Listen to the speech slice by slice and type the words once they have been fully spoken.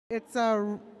It's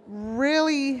a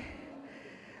really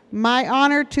my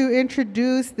honor to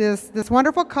introduce this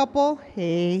wonderful couple.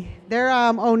 Hey, they're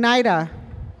Oneida,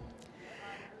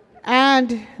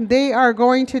 and they are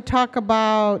going to talk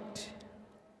about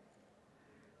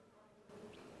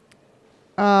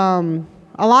a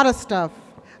lot of stuff.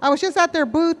 I was just at their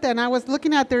booth and I was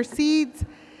looking at their seeds,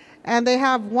 and they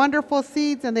have wonderful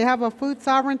seeds, and they have a food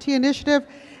sovereignty initiative.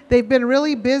 They've been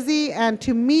really busy, and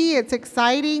to me, it's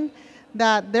exciting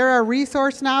that they're a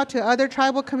resource now to other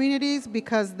tribal communities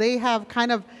because they have kind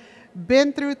of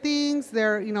been through things.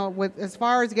 They're, with as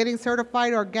far as getting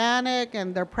certified organic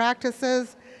and their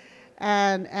practices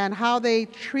and how they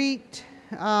treat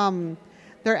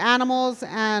their animals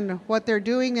and what they're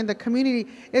doing in the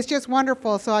community. It's just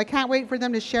wonderful. So I can't wait for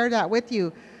them to share that with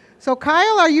you. So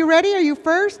Kyle, are you ready? Are you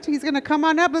first? He's going to come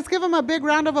on up. Let's give him a big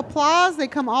round of applause. They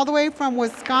come all the way from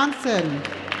Wisconsin.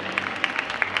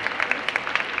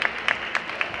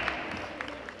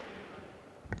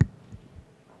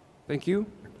 Thank you,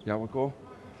 Yawako.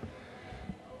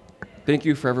 Thank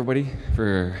you for everybody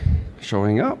for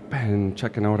showing up and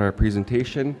checking out our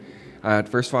presentation.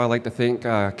 First of all, I'd like to thank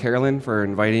Carolyn for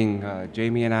inviting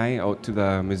Jamie and I out to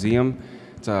the museum.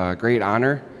 It's a great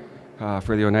honor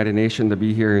for the Oneida Nation to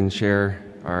be here and share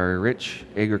our rich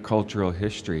agricultural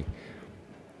history.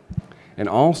 And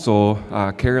also,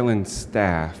 Carolyn's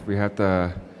staff, we have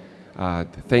to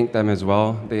thank them as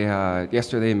well. They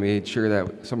yesterday made sure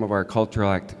that some of our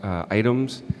cultural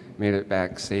items made it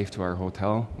back safe to our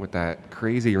hotel with that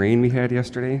crazy rain we had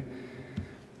yesterday.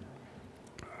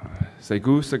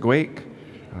 Segu Segwake,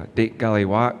 Date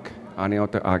Galiwak,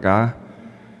 Aneota Aga.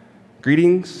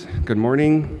 Greetings, good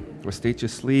morning,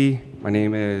 Westachus Lee. My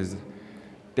name is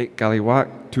Date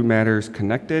Galiwak, Two Matters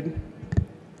Connected.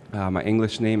 My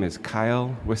English name is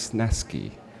Kyle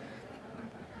Wisneski.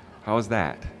 How's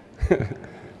that?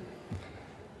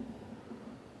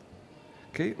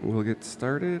 Okay, we'll get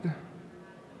started.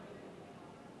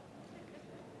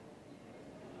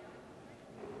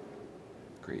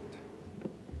 Great.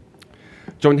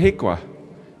 Tsyunhehkwa.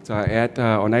 It's at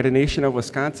Oneida Nation of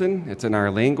Wisconsin. It's in our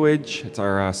language. It's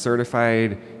our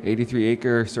certified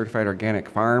 83-acre certified organic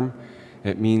farm.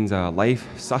 It means life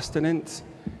sustenance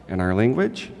in our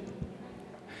language.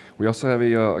 We also have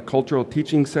a cultural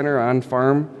teaching center on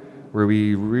farm where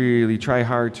we really try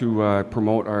hard to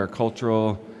promote our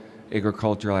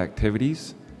agricultural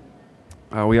activities.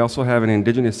 We also have an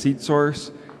indigenous seed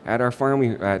source at our farm.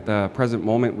 At the present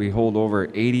moment, we hold over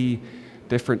 80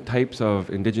 different types of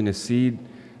indigenous seed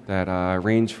that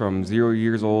range from 0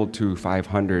 years old to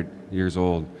 500 years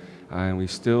old. And we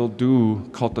still do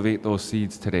cultivate those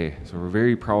seeds today. So we're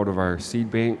very proud of our seed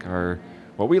bank,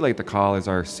 what we like to call is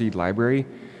our seed library.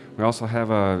 We also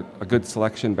have a good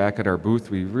selection back at our booth.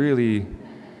 We really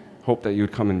hope that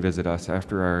you'd come and visit us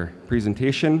after our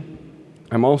presentation.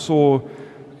 I'm also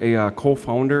a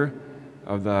co-founder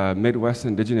of the Midwest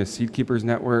Indigenous Seed Keepers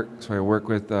Network. So I work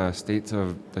with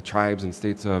the tribes and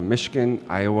states of Michigan,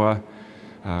 Iowa,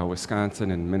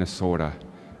 Wisconsin, and Minnesota.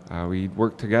 We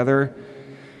work together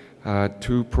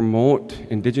to promote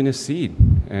indigenous seed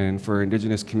and for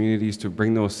indigenous communities to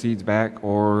bring those seeds back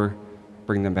or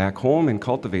bring them back home and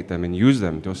cultivate them and use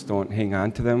them. Just don't hang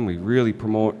on to them. We really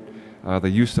promote the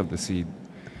use of the seed.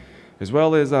 As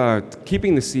well as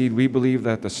keeping the seed, we believe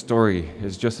that the story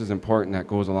is just as important that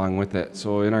goes along with it.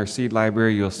 So in our seed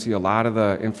library, you'll see a lot of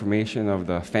the information of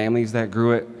the families that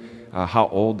grew it, how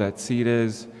old that seed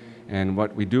is, and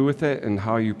what we do with it, and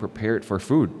how you prepare it for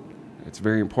food. It's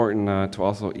very important to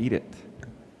also eat it.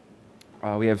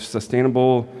 We have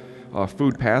sustainable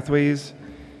food pathways.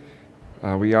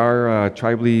 We are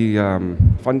tribally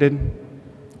funded,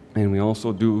 and we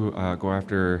also do go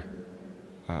after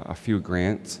a few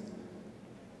grants.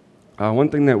 One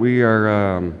thing that we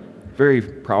are very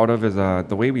proud of is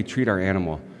the way we treat our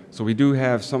animal. So we do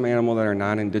have some animal that are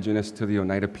non-indigenous to the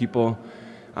Oneida people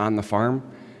on the farm,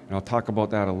 and I'll talk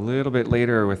about that a little bit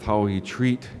later with how we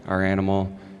treat our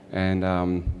animal and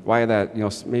why that,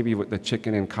 maybe the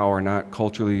chicken and cow are not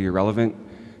culturally relevant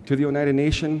to the Oneida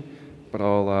Nation, but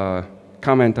I'll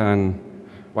comment on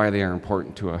why they are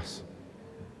important to us.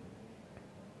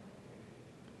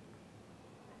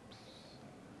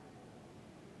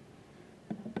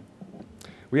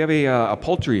 We have a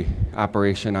poultry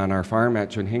operation on our farm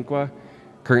at Tsyunhehkwa.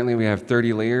 Currently we have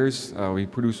 30 layers. We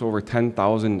produce over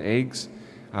 10,000 eggs.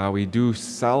 We do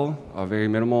sell a very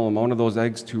minimal amount of those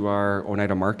eggs to our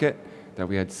Oneida market that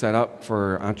we had set up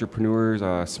for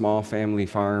entrepreneurs, small family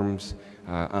farms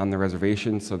on the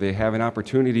reservation, so they have an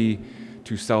opportunity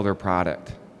to sell their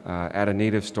product at a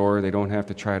native store. They don't have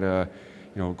to try to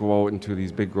go out into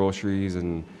these big groceries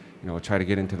and try to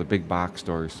get into the big box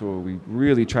stores. So we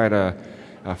really try to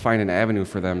find an avenue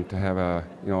for them to have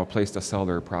a place to sell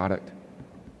their product.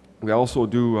 We also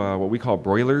do what we call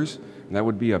broilers, and that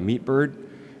would be a meat bird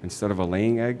instead of a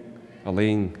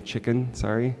laying chicken,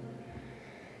 sorry.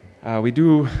 We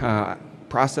do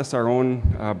process our own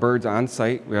birds on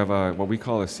site. We have what we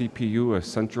call a CPU, a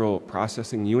central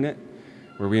processing unit,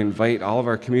 where we invite all of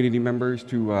our community members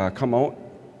to come out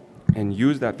and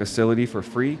use that facility for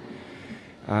free,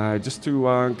 just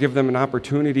to give them an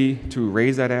opportunity to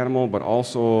raise that animal, but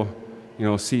also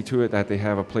see to it that they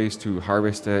have a place to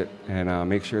harvest it and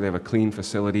make sure they have a clean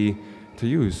facility to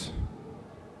use.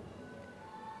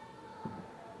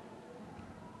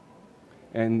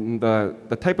 And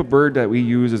the type of bird that we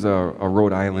use is a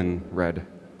Rhode Island red.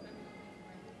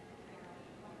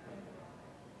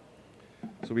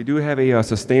 So we do have a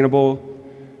sustainable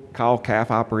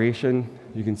cow-calf operation.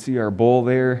 You can see our bull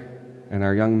there and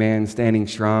our young man standing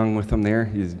strong with him there.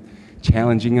 He's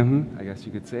challenging him, I guess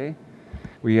you could say.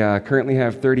 We currently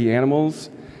have 30 animals.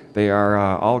 They are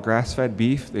all grass-fed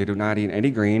beef. They do not eat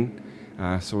any grain.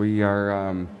 So we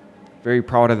are very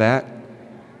proud of that.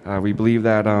 We believe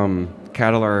that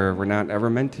cattle were not ever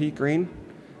meant to eat grain,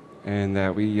 and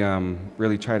that we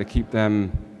really try to keep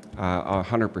them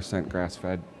 100%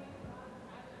 grass-fed.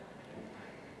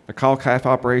 The cow-calf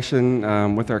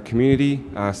operation with our community,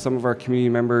 some of our community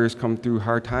members come through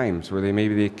hard times where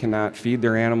maybe they cannot feed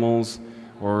their animals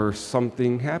or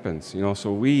something happens,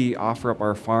 so we offer up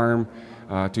our farm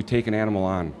to take an animal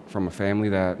on from a family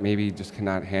that maybe just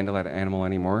cannot handle that animal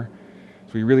anymore.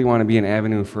 So we really want to be an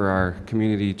avenue for our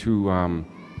community to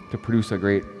produce a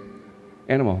great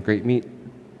animal, great meat.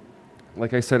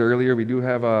 Like I said earlier, we do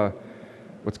have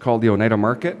what's called the Oneida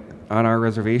Market on our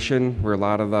reservation, where a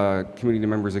lot of the community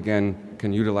members, again,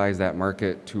 can utilize that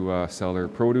market to sell their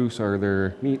produce or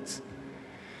their meats.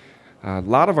 A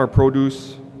lot of our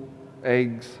produce,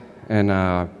 eggs,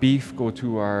 and beef go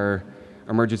to our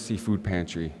emergency food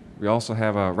pantry. We also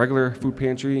have a regular food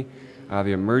pantry.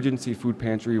 The emergency food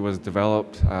pantry was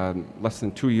developed less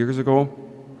than 2 years ago.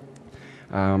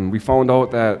 We found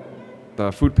out that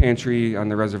the food pantry on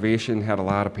the reservation had a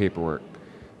lot of paperwork.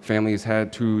 Families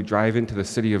had to drive into the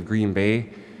city of Green Bay.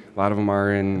 A lot of them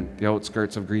are in the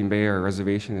outskirts of Green Bay. Our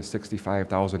reservation is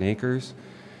 65,000 acres.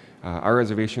 Our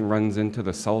reservation runs into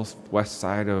the southwest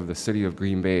side of the city of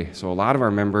Green Bay. So a lot of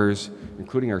our members,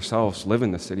 including ourselves, live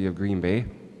in the city of Green Bay.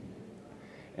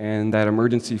 And that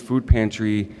emergency food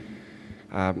pantry,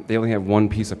 they only have one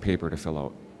piece of paper to fill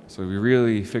out. So we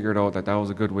really figured out that was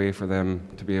a good way for them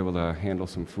to be able to handle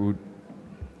some food.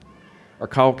 Our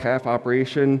cow-calf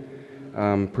operation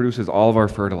produces all of our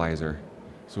fertilizer.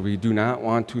 So we do not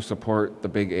want to support the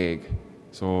big egg.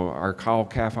 So our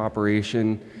cow-calf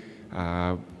operation,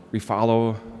 we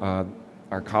follow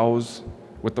our cows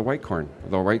with the white corn.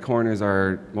 The white corn is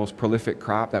our most prolific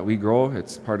crop that we grow.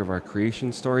 It's part of our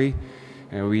creation story.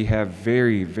 And we have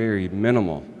very, very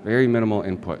minimal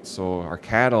input. So our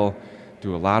cattle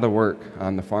do a lot of work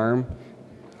on the farm,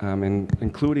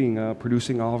 including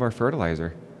producing all of our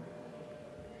fertilizer.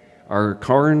 Our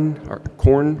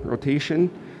corn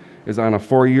rotation is on a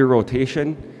 4-year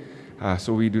rotation,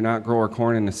 so we do not grow our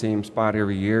corn in the same spot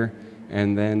every year,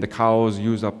 and then the cows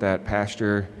use up that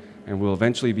pasture, and we'll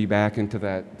eventually be back into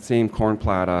that same corn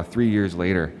plot 3 years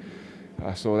later.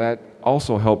 So that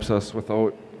also helps us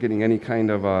without getting any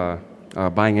kind of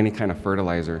buying any kind of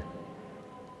fertilizer.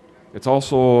 It's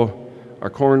also, our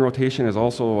corn rotation is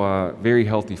also very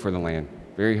healthy for the land,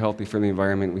 very healthy for the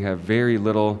environment. We have very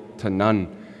little to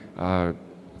none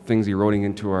things eroding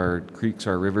into our creeks,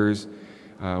 our rivers.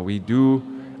 We do,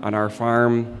 on our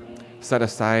farm, set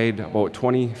aside about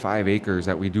 25 acres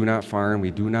that we do not farm,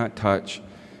 we do not touch,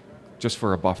 just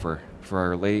for a buffer, for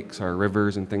our lakes, our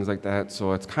rivers, and things like that.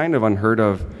 So it's kind of unheard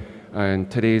of in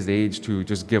today's age to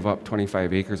just give up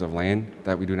 25 acres of land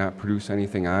that we do not produce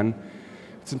anything on.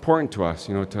 It's important to us,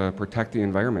 to protect the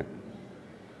environment.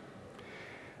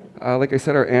 Like I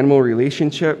said, our animal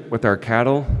relationship with our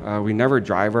cattle, we never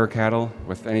drive our cattle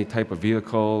with any type of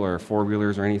vehicle or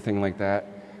four-wheelers or anything like that.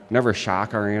 Never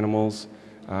shock our animals.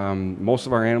 Most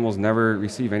of our animals never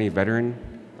receive any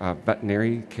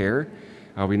veterinary care.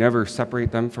 We never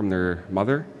separate them from their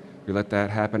mother. We let that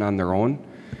happen on their own.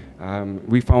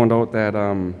 We found out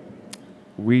that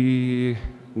we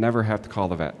never have to call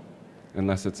the vet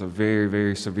unless it's a very,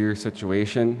 very severe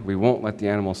situation. We won't let the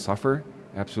animals suffer,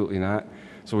 absolutely not.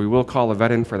 So we will call a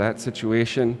vet in for that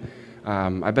situation.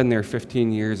 I've been there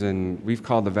 15 years, and we've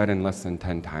called the vet in less than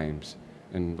 10 times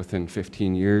within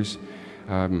 15 years.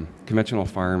 Conventional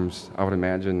farms, I would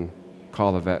imagine,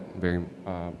 call the vet very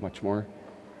much more.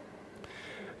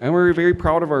 And we're very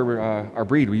proud of our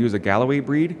breed. We use a Galloway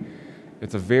breed.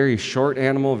 It's a very short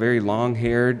animal, very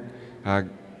long-haired,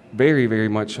 very, very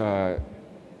much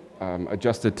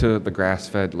adjusted to the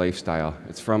grass-fed lifestyle.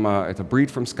 It's a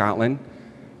breed from Scotland,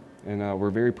 and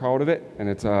we're very proud of it. And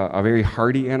it's a very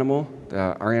hardy animal.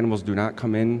 Our animals do not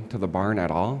come into the barn at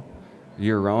all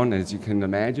year-round. As you can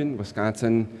imagine,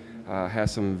 Wisconsin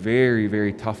has some very,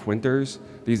 very tough winters.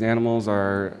 These animals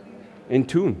are in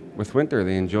tune with winter.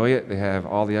 They enjoy it. They have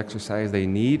all the exercise they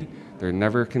need. They're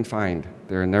never confined.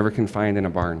 They're never confined in a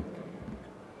barn.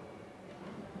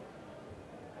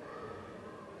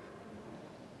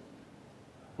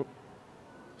 Whoop.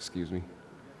 Excuse me.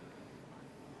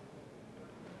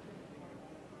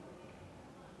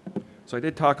 So I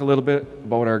did talk a little bit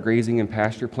about our grazing and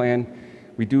pasture plan.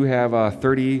 We do have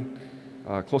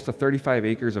close to 35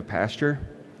 acres of pasture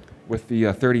with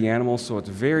the 30 animals, so it's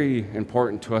very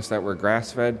important to us that we're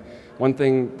grass-fed. One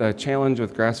thing, the challenge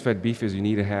with grass-fed beef is you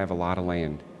need to have a lot of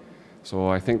land. So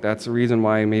I think that's the reason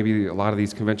why maybe a lot of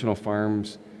these conventional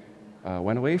farms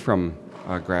went away from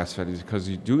grass-fed, is because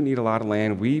you do need a lot of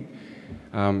land. We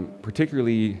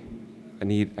particularly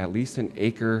need at least an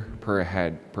acre per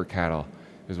head per cattle,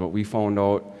 is what we found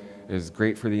out is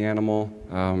great for the animal.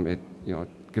 It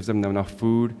gives them enough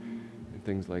food and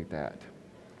things like that.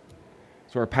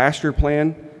 So our pasture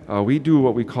plan, we do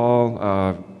what we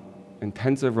call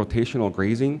intensive rotational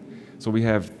grazing. So we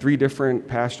have 3 different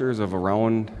pastures of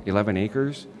around 11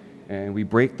 acres, and we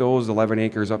break those 11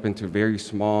 acres up into very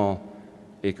small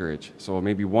acreage. So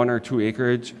maybe 1 or 2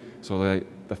 acreage, so that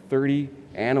the 30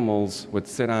 animals would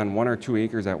sit on 1 or 2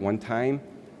 acres at one time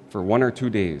for 1 or 2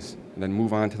 days, and then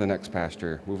move on to the next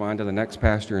pasture, move on to the next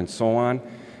pasture, and so on.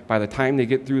 By the time they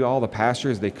get through all the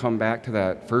pastures, they come back to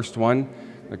that first one.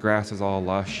 The grass is all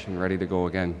lush and ready to go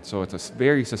again. So it's a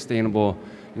very sustainable,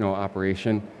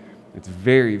 operation. It's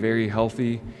very, very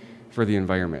healthy for the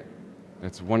environment.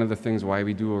 That's one of the things why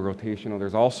we do a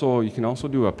rotational. You can also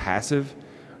do a passive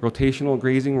rotational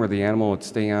grazing where the animal would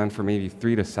stay on for maybe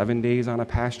 3 to 7 days on a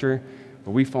pasture.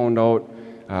 But we found out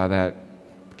that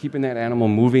keeping that animal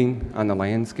moving on the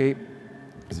landscape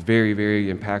is very,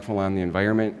 very impactful on the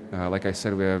environment. Like I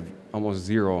said, we have almost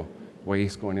zero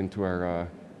waste going into our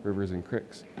rivers and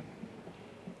creeks.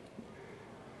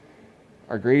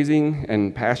 Our grazing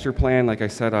and pasture plan, like I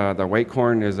said, the white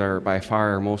corn is by far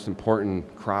our most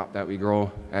important crop that we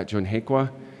grow at Tsyunhehkwa.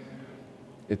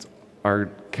 It's our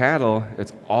cattle,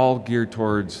 it's all geared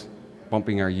towards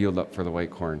bumping our yield up for the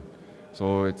white corn.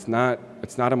 So it's not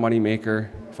a money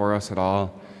maker for us at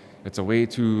all. It's a way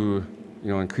to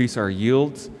increase our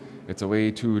yields. It's a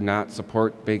way to not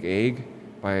support big ag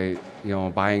by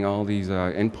buying all these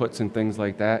inputs and things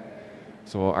like that.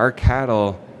 So our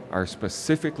cattle are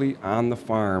specifically on the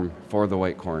farm for the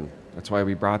white corn. That's why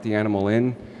we brought the animal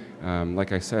in.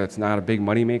 Like I said, it's not a big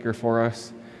money maker for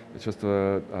us. It's just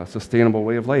a sustainable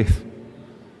way of life.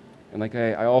 And like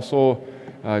I also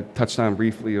touched on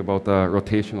briefly about the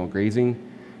rotational grazing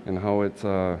and how it's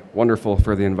wonderful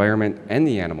for the environment and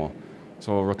the animal.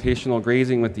 So rotational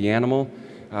grazing with the animal,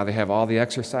 they have all the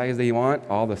exercise they want,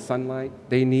 all the sunlight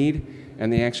they need,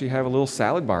 and they actually have a little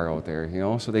salad bar out there,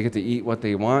 so they get to eat what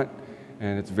they want,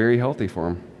 and it's very healthy for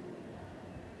them.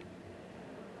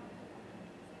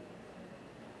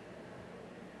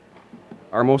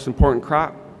 Our most important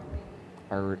crop,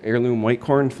 our heirloom white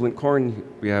corn, flint corn.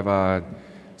 We have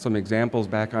some examples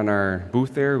back on our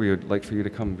booth there. We would like for you to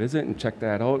come visit and check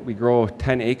that out. We grow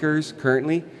 10 acres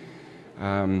currently,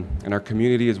 and our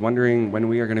community is wondering when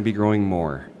we are going to be growing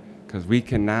more, because we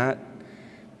cannot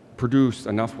produce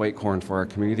enough white corn for our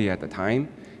community at the time,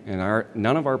 and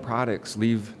none of our products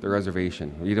leave the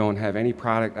reservation. We don't have any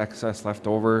product excess left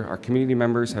over. Our community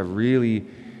members have really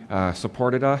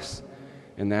supported us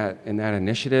in that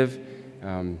initiative.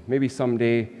 Maybe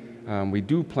someday we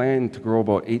do plan to grow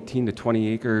about 18 to 20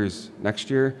 acres next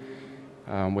year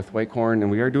with white corn, and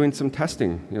we are doing some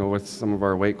testing, with some of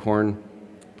our white corn.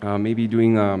 Maybe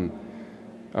doing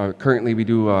currently we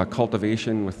do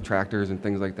cultivation with tractors and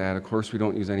things like that. Of course, we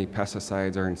don't use any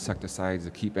pesticides or insecticides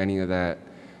to keep any of that,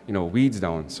 weeds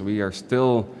down. So we are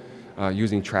still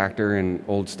using tractor and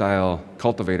old style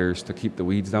cultivators to keep the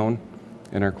weeds down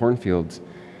in our cornfields.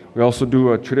 We also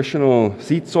do a traditional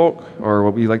seed soak, or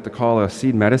what we like to call a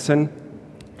seed medicine.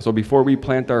 So before we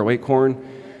plant our white corn,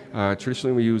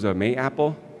 traditionally we use a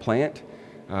mayapple plant.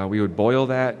 We would boil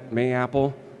that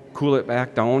mayapple, cool it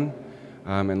back down,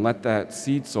 and let that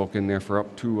seed soak in there for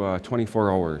up to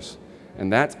 24 hours.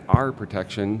 And that's our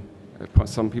protection.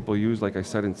 Some people use, like I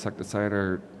said, insecticide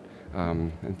or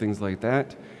and things like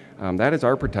that. That is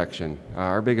our protection.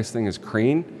 Our biggest thing is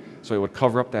crane, so it would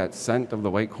cover up that scent of the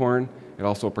white corn It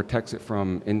also protects it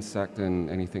from insect and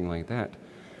anything like that.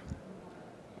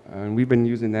 And we've been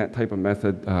using that type of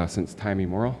method since time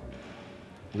immemorial.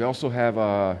 We also have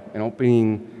an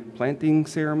opening planting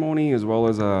ceremony as well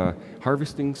as a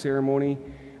harvesting ceremony.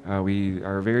 We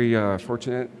are very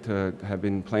fortunate to have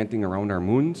been planting around our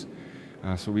moons.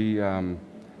 So we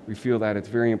feel that it's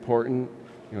very important,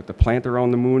 to plant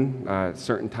around the moon. At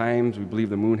certain times, we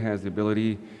believe the moon has the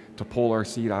ability to pull our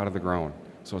seed out of the ground.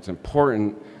 So it's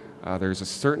important. There's a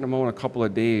certain amount, a couple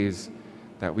of days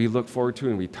that we look forward to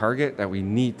and we target that we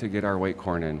need to get our white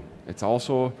corn in. It's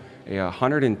also a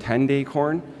 110-day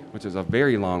corn, which is a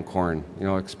very long corn.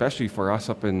 Especially for us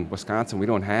up in Wisconsin, we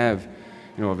don't have,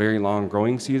 a very long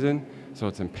growing season. So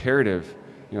it's imperative,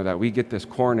 that we get this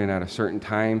corn in at a certain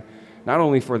time, not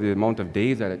only for the amount of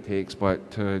days that it takes,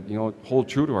 but to, hold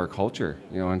true to our culture,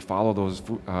 and follow those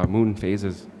moon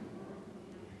phases.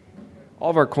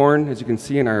 All of our corn, as you can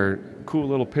see in our cool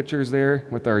little pictures there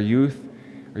with our youth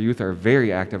are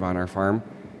very active on our farm.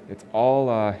 It's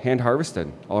all hand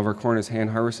harvested. All of our corn is hand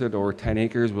harvested over 10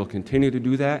 acres. We'll continue to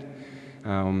do that.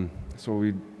 So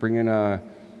we bring in the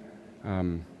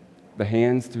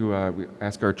hands to we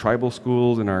ask our tribal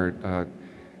schools and our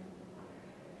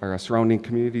surrounding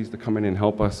communities to come in and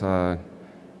help us to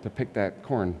pick that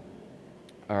corn.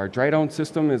 Our dry down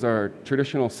system is our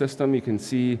traditional system. You can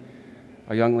see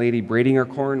a young lady braiding our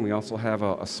corn. We also have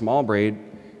a small braid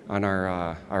on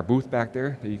our booth back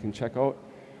there that you can check out.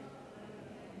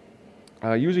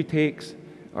 Usually takes,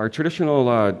 our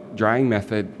traditional drying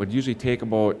method would usually take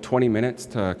about 20 minutes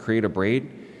to create a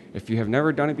braid. If you have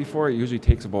never done it before, it usually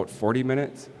takes about 40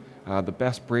 minutes. The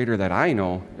best braider that I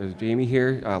know is Jamie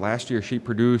here. Last year she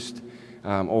produced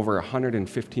over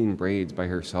 115 braids by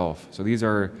herself. So these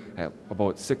are at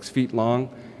about 6 feet long,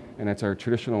 and that's our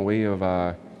traditional way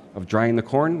of drying the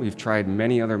corn. We've tried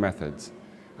many other methods,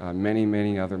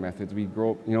 many other methods. We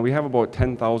grow, we have about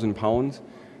 10,000 pounds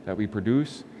that we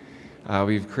produce.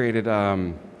 We've created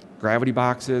gravity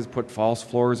boxes, put false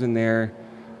floors in there,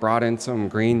 brought in some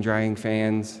grain drying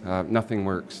fans. Nothing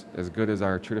works as good as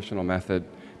our traditional method.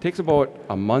 It takes about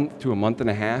a month to a month and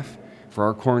a half for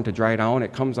our corn to dry down.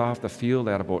 It comes off the field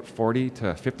at about 40 to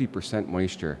 50%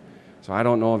 moisture. So I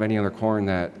don't know of any other corn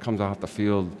that comes off the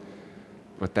field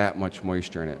with that much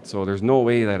moisture in it. So there's no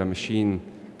way that a machine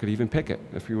could even pick it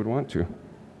if you would want to.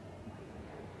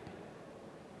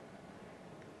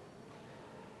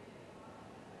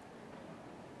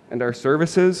 And our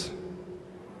services,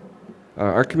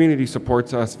 our community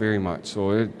supports us very much.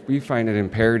 So we find it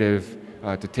imperative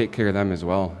to take care of them as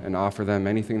well and offer them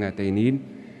anything that they need,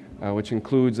 which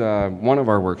includes one of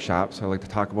our workshops I like to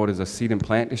talk about is a seed and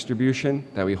plant distribution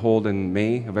that we hold in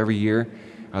May of every year,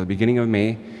 the beginning of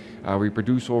May. We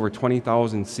produce over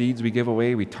 20,000 seeds we give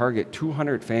away. We target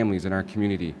 200 families in our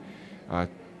community.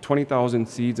 20,000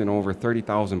 seeds and over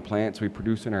 30,000 plants we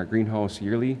produce in our greenhouse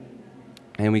yearly.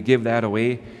 And we give that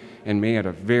away in May at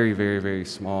a very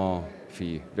small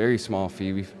fee, very small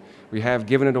fee. We have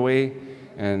given it away,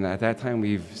 and at that time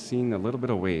we've seen a little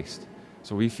bit of waste.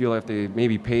 So we feel if they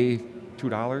maybe pay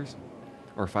 $2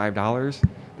 or $5,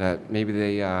 that maybe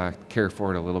they care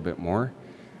for it a little bit more.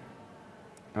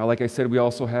 Like I said, we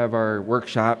also have our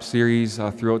workshop series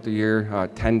throughout the year,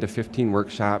 10 to 15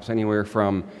 workshops, anywhere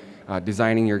from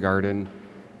designing your garden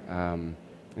and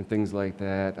things like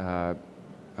that,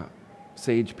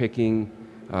 sage picking,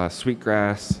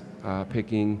 sweetgrass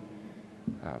picking,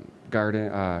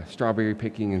 garden, strawberry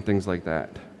picking, and things like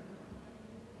that.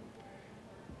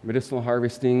 Medicinal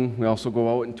harvesting, we also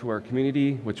go out into our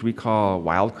community, which we call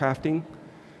wildcrafting.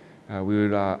 We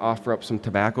would offer up some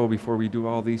tobacco before we do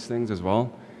all these things as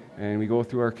well. And we go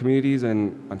through our communities,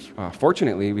 and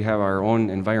fortunately, we have our own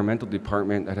environmental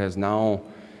department that has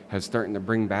starting to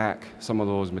bring back some of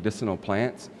those medicinal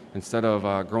plants. Instead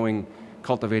of growing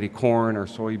cultivated corn or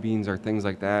soybeans or things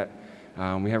like that,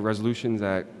 we have resolutions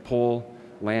that pull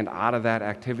land out of that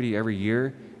activity every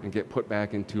year and get put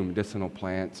back into medicinal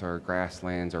plants or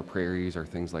grasslands or prairies or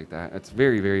things like that. It's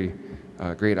very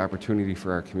great opportunity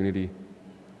for our community.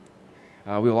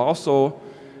 We'll also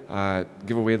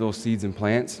give away those seeds and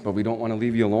plants, but we don't want to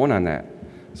leave you alone on that.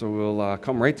 So we'll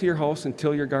come right to your house and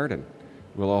till your garden.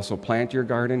 We'll also plant your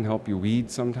garden, help you weed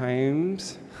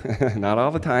sometimes, not all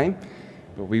the time,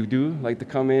 but we do like to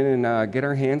come in and get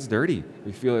our hands dirty.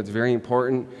 We feel it's very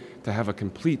important to have a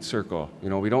complete circle.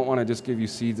 We don't want to just give you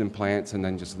seeds and plants and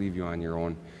then just leave you on your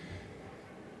own.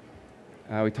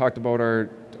 We talked about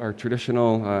our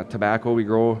traditional tobacco. We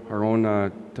grow our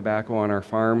own tobacco on our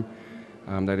farm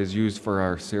that is used for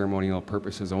our ceremonial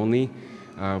purposes only.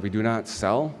 We do not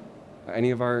sell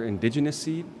any of our indigenous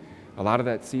seed. A lot of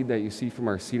that seed that you see from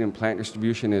our seed and plant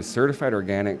distribution is certified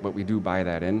organic, but we do buy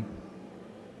that in.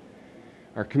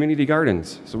 Our community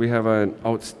gardens. So we have an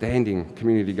outstanding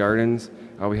community gardens.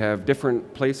 We have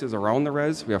different places around the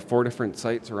res. We have 4 different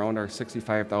sites around our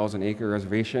 65,000 acre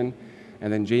reservation.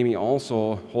 And then Jamie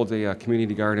also holds a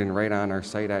community garden right on our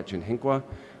site at Tsyunhehkwa,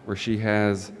 where she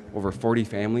has over 40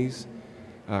 families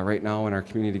right now in our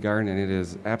community garden, and it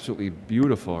is absolutely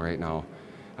beautiful right now.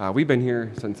 We've been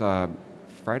here since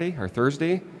Friday or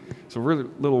Thursday, so we're a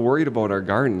little worried about our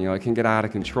garden. You know, it can get out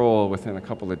of control within a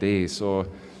couple of days. So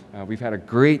we've had a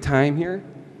great time here,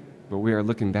 but we are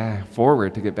looking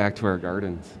forward to get back to our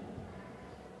gardens.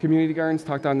 Community gardens,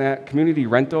 talked on that. Community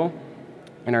rental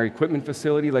and our equipment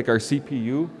facility, like our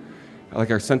CPU, like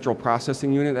our central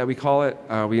processing unit that we call it.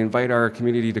 We invite our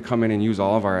community to come in and use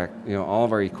all of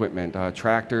our equipment,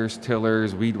 tractors,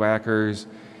 tillers, weed whackers,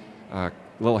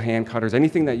 little hand cutters,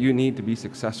 anything that you need to be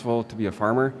successful to be a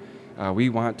farmer. We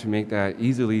want to make that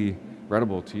easily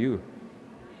readable to you.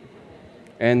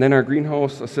 And then our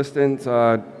greenhouse assistants,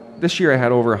 this year I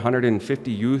had over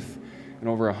 150 youth and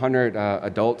over 100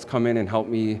 adults come in and help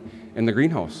me in the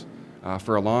greenhouse.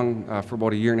 For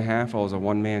about a year and a half, I was a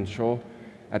one-man show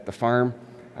at the farm.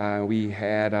 We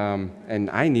had, and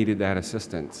I needed that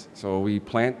assistance. So we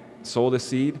sow the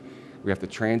seed. We have to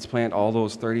transplant all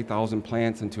those 30,000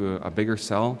 plants into a bigger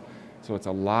cell. So it's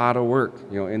a lot of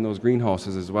work, in those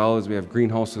greenhouses, as well as we have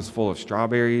greenhouses full of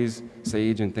strawberries,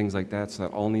 sage, and things like that. So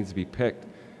that all needs to be picked,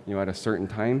 at a certain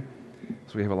time.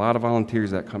 So we have a lot of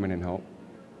volunteers that come in and help.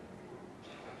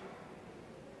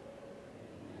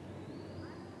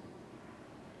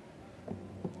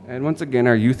 And once again,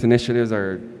 our youth initiatives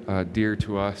are dear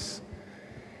to us.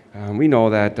 We know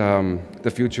that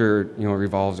the future,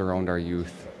 revolves around our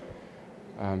youth.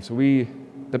 So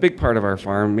the big part of our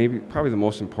farm, probably the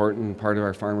most important part of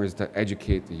our farm, is to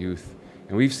educate the youth.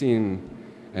 And we've seen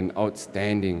an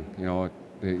outstanding,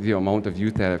 the amount of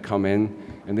youth that have come in,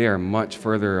 and they are much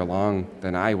further along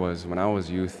than I was when I was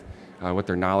youth, with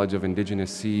their knowledge of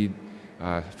indigenous seed,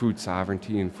 food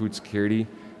sovereignty, and food security.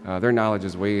 Their knowledge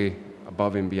is way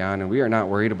above and beyond, and we are not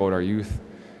worried about our youth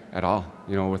at all,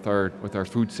 with our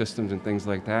food systems and things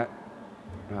like that.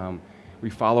 We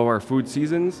follow our food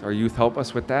seasons. Our youth help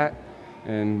us with that,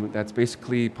 and that's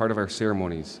basically part of our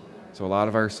ceremonies. So a lot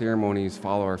of our ceremonies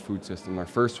follow our food system. Our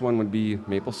first one would be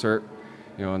maple syrup,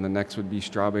 and the next would be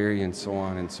strawberry, and so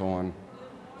on and so on.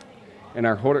 In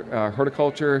our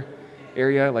horticulture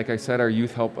area, like I said, our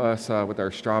youth help us with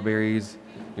our strawberries,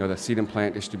 the seed and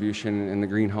plant distribution in the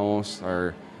greenhouse,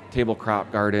 our table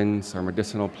crop gardens, our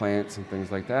medicinal plants, and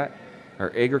things like that.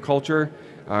 Our agriculture,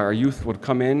 our youth would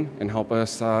come in and help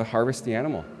us harvest the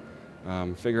animal,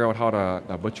 figure out how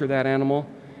to butcher that animal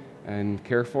and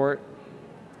care for it,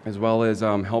 as well as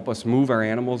help us move our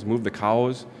animals, move the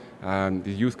cows. The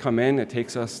youth come in. It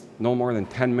takes us no more than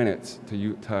 10 minutes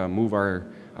to move our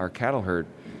cattle herd.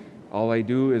 All I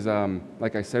do is,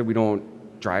 like I said, we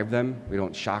don't drive them. We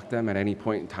don't shock them at any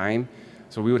point in time.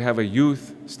 So we would have a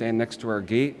youth stand next to our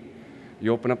gate.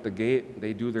 You open up the gate,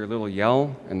 they do their little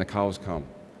yell, and the cows come.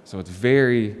 So it's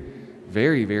very,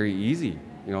 very, very easy,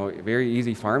 very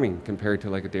easy farming compared to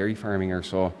like a dairy farming or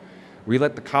so. We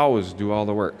let the cows do all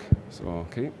the work. So,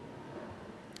 okay.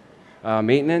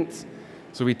 Maintenance.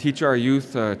 So we teach our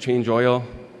youth to change oil,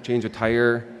 change a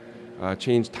tire,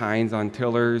 change tines on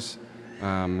tillers,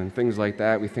 and things like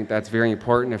that. We think that's very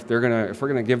important. If we're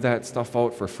gonna give that stuff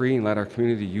out for free and let our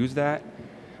community use that,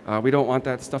 we don't want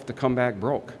that stuff to come back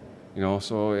broke.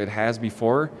 So it has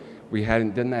before. We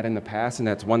hadn't done that in the past, and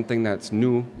that's one thing that's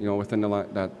new, within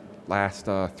that last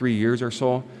 3 years or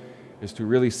so, is to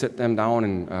really sit them down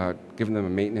and give them a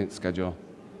maintenance schedule.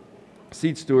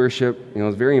 Seed stewardship,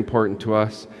 is very important to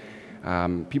us.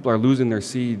 People are losing their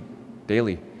seed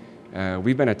daily.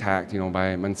 We've been attacked,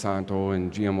 by Monsanto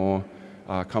and GMO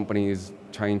companies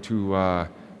trying to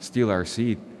steal our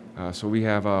seed. So we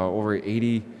have over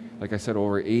 80, like I said,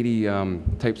 over 80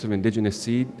 types of indigenous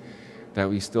seed that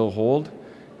we still hold,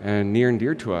 and near and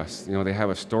dear to us. They have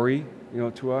a story,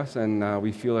 to us, and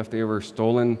we feel if they were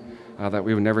stolen, that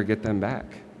we would never get them back.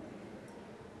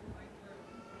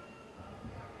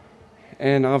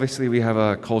 And obviously we have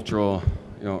a cultural,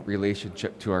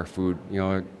 relationship to our food.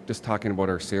 Just talking about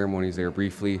our ceremonies there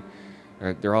briefly,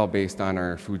 they're all based on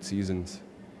our food seasons.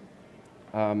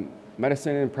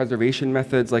 Medicine and preservation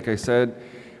methods, like I said,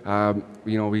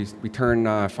 we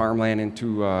turn farmland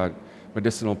into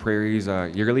medicinal prairies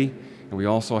yearly, and we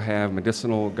also have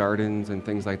medicinal gardens and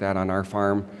things like that on our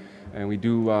farm. And we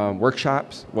do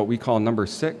workshops, what we call number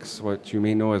 6, what you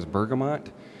may know as bergamot.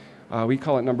 We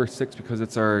call it number 6 because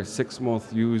it's our sixth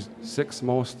most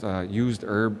used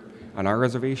herb on our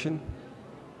reservation.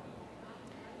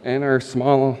 And our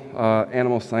small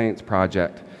animal science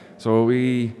project. So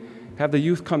we have the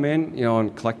youth come in,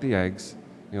 and collect the eggs,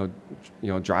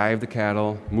 drive the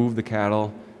cattle, move the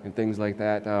cattle, and things like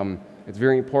that. It's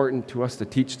very important to us to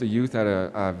teach the youth at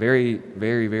a very,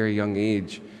 very, very young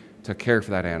age to care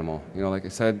for that animal. Like I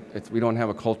said, we don't have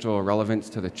a cultural relevance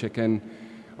to the chicken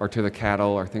or to the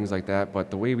cattle or things like that,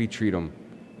 but the way we treat them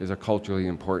is culturally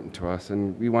important to us,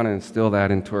 and we want to instill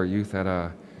that into our youth at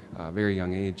a very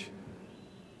young age.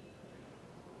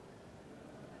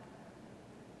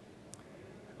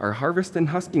 Our Harvest and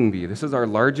Husking Bee. This is our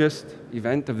largest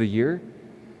event of the year.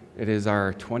 It is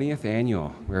our 20th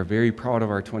annual. We're very proud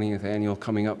of our 20th annual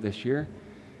coming up this year.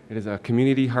 It is a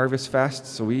community harvest fest,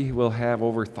 so we will have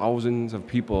over thousands of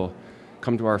people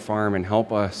come to our farm and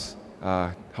help us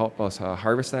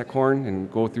harvest that corn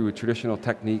and go through traditional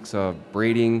techniques of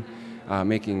braiding,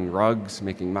 making rugs,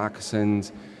 making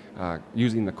moccasins,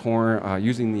 using the corn,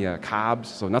 using the cobs,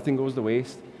 so nothing goes to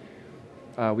waste.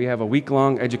 We have a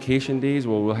week-long education days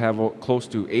where we'll have close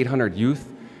to 800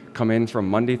 youth come in from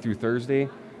Monday through Thursday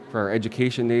for our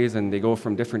education days, and they go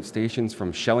from different stations,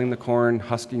 from shelling the corn,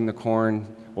 husking the corn,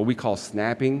 what we call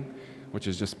snapping, which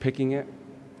is just picking it,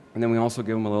 and then we also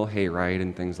give them a little hay ride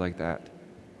and things like that.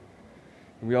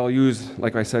 We all use,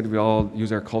 like I said, we all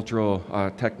use our cultural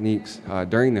techniques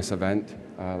during this event.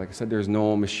 Like I said, there's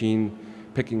no machine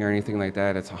picking or anything like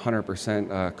that. It's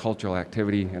 100% cultural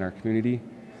activity in our community.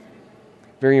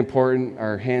 Very important,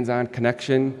 our hands-on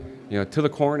connection, to the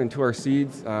corn and to our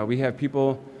seeds. We have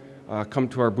people come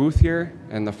to our booth here,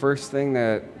 and the first thing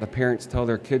that the parents tell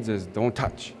their kids is, don't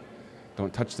touch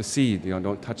the seed,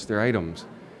 don't touch their items.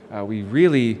 We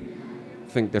really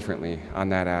think differently on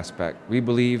that aspect. We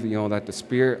believe, that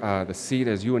the seed,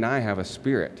 as you and I, have a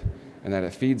spirit, and that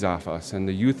it feeds off us, and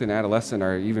the youth and adolescent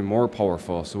are even more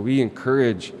powerful. So we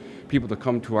encourage people to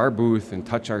come to our booth and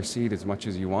touch our seed as much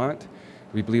as you want.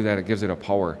 We believe that it gives it a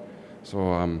power.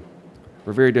 So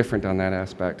we're very different on that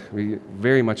aspect. We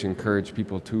very much encourage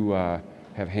people to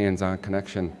have hands-on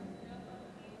connection.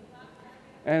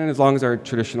 And as long as our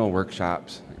traditional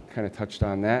workshops, I kind of touched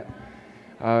on that.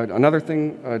 Another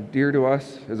thing dear to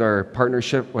us is our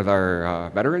partnership with our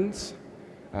veterans.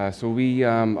 So we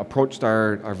approached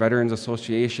our Veterans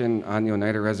Association on the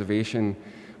Oneida Reservation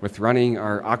with running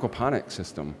our aquaponics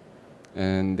system,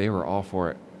 and they were all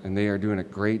for it, and they are doing a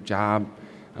great job.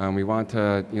 We want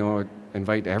to,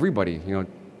 invite everybody,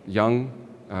 young,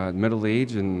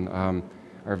 middle-aged, and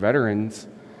our veterans,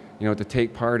 to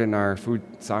take part in our food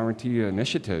sovereignty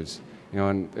initiatives.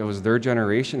 And it was their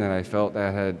generation that I felt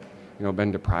that had,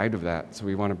 been deprived of that. So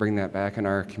we want to bring that back in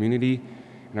our community,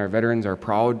 and our veterans are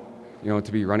proud,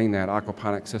 to be running that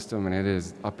aquaponic system, and it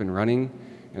is up and running,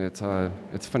 and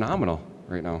it's phenomenal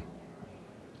right now.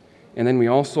 And then we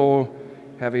also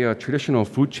have a traditional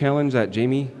food challenge that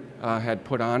Jamie had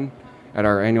put on at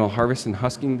our annual Harvest and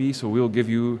Husking Bee. So we'll give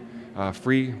you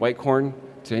free white corn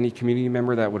to any community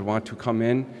member that would want to come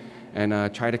in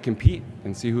and try to compete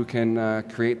and see who can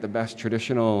create the best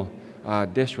traditional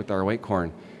dish with our white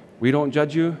corn. We don't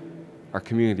judge you, our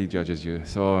community judges you.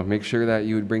 So make sure that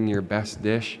you would bring your best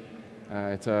dish.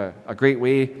 It's a great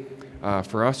way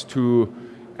for us to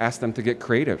ask them to get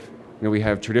creative. We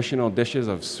have traditional dishes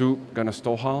of soup,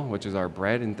 ganastohal, which is our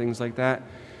bread and things like that.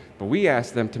 But we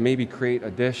asked them to maybe create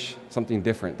a dish, something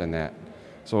different than that.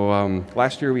 So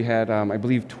last year we had, I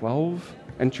believe, 12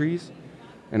 entries,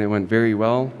 and it went very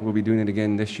well. We'll be doing it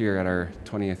again this year at our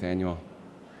 20th annual.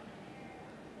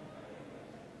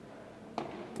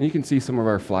 And you can see some of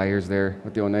our flyers there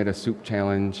with the Oneida Soup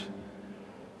Challenge.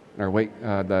 Our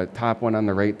the top one on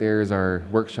the right there is our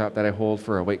workshop that I hold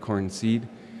for a white corn seed.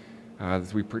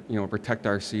 We protect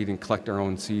our seed and collect our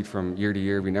own seed from year to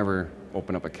year. We never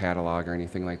open up a catalog or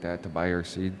anything like that to buy our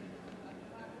seed.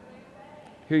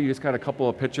 Here you just got a couple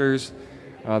of pictures.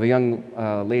 The young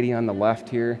lady on the left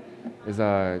here is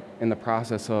in the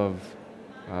process of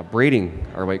braiding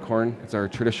our white corn. It's our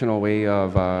traditional way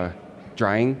of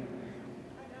drying.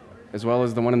 As well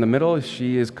as the one in the middle,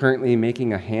 she is currently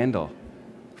making a handle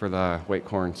for the white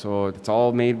corn. So it's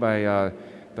all made by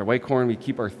the white corn. We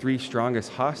keep our 3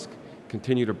 strongest husks,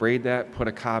 continue to braid that, put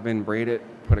a cob in, braid it,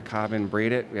 put a cob in,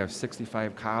 braid it. We have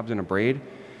 65 cobs in a braid.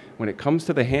 When it comes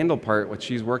to the handle part, what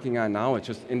she's working on now, it's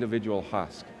just individual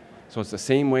husk. So it's the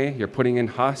same way. You're putting in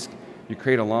husk, you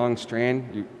create a long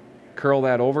strand, you curl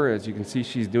that over, as you can see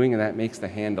she's doing, and that makes the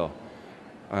handle.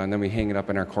 And then we hang it up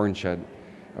in our corn shed.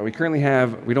 We currently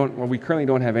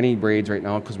don't have any braids right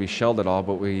now because we shelled it all,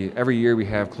 but every year we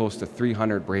have close to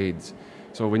 300 braids.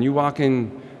 So when you walk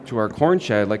in to our corn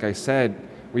shed, like I said,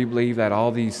 we believe that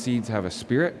all these seeds have a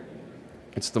spirit.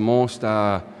 It's the most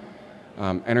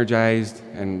energized,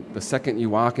 and the second you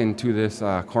walk into this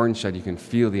corn shed, you can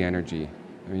feel the energy.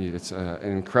 I mean, it's an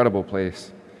incredible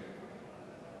place.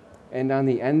 And on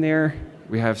the end there,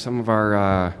 we have some of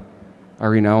our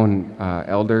renowned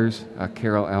elders,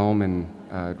 Carol Elm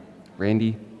and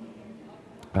Randy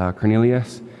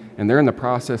Cornelius, and they're in the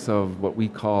process of what we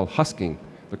call husking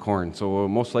the corn. So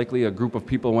most likely a group of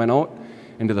people went out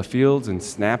into the fields and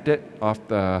snapped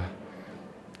the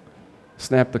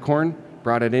corn,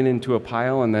 brought it into a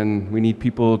pile, and then we need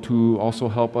people to also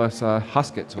help us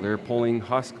husk it. So they're pulling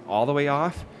husk all the way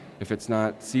off if it's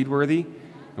not seed worthy,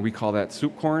 and we call that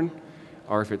soup corn.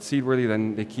 Or if it's seed worthy,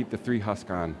 then they keep the 3 husk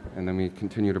on, and then we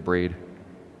continue to braid.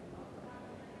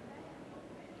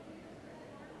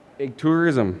 Egg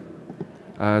tourism.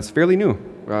 It's fairly new.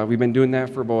 We've been doing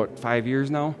that for about 5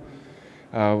 years now.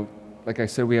 Like I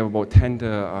said, we have about 10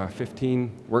 to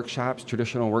 15 workshops,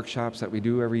 traditional workshops that we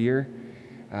do every year.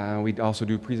 We also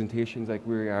do presentations like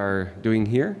we are doing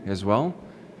here as well.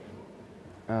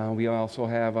 We also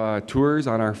have tours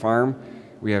on our farm.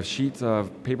 We have sheets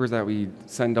of papers that we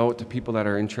send out to people that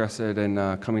are interested in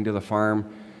coming to the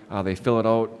farm. They fill it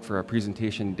out for a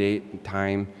presentation date and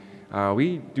time.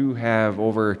 We do have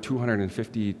over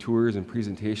 250 tours and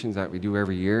presentations that we do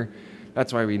every year.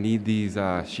 That's why we need these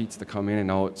sheets to come in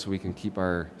and out so we can keep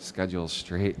our schedules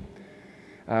straight.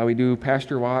 We do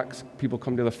pasture walks. People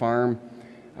come to the farm.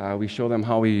 We show them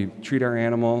how we treat our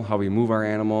animal, how we move our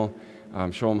animal,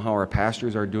 show them how our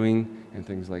pastures are doing and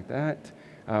things like that.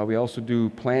 We also do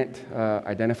plant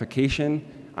identification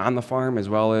on the farm as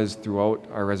well as throughout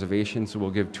our reservation. So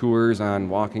we'll give tours on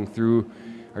walking through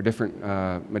our different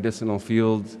medicinal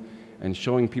fields and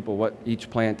showing people what each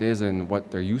plant is and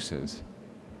what their use is.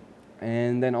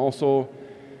 And then also,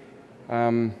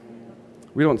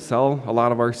 we don't sell a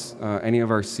lot of our any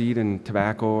of our seed and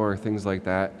tobacco or things like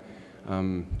that.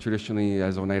 Traditionally,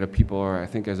 as Oneida people, or I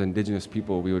think as Indigenous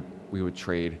people, we would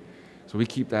trade. So we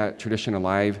keep that tradition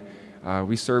alive.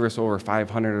 We service over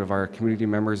 500 of our community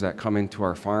members that come into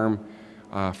our farm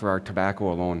for our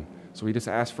tobacco alone. So we just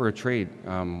ask for a trade.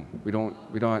 We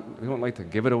don't like to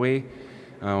give it away.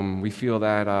 We feel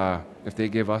that if they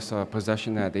give us a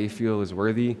possession that they feel is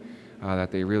worthy,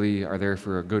 that they really are there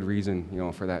for a good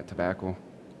reason, for that tobacco.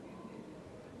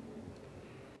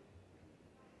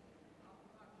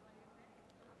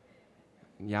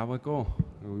 Yawako,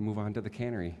 we move on to the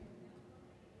cannery.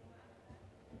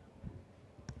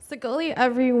 Sagoli,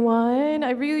 everyone. I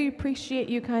really appreciate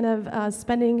you kind of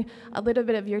spending a little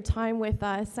bit of your time with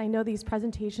us. I know these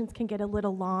presentations can get a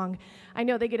little long. I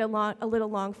know they get a little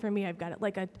long for me. I've got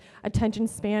like a attention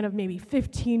span of maybe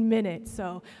 15 minutes,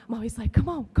 so I'm always like, come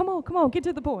on, get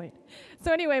to the point.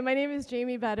 So anyway, my name is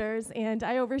Jamie Betters, and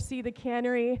I oversee the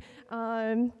cannery,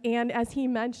 and as he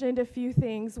mentioned, a few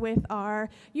things with our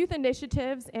youth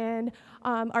initiatives and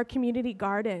our community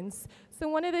gardens. So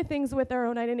one of the things with our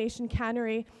Oneida Nation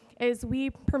Cannery is we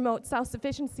promote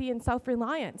self-sufficiency and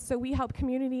self-reliance. So we help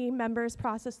community members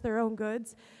process their own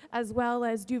goods as well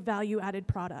as do value-added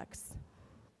products.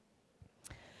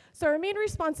 So our main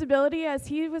responsibility, as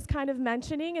he was kind of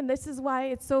mentioning, and this is why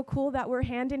it's so cool that we're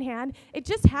hand in hand, it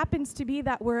just happens to be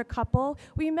that we're a couple.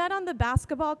 We met on the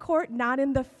basketball court, not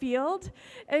in the field.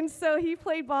 And so he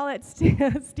played ball at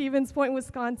Stevens Point,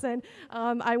 Wisconsin.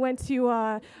 I went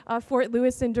to Fort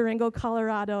Lewis in Durango,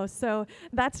 Colorado. So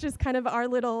that's just kind of our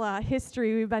little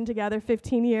history. We've been together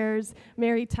 15 years,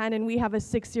 married 10, and we have a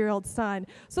 6-year-old son.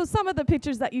 So some of the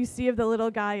pictures that you see of the little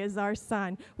guy is our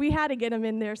son. We had to get him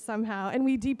in there somehow, and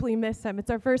we deeply miss him. It's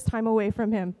our first time away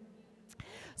from him.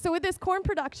 So with this corn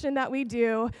production that we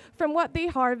do, from what they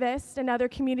harvest and other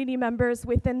community members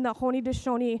within the Oneida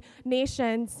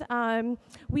nations,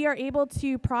 we are able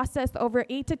to process over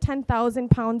 8,000 to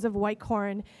 10,000 pounds of white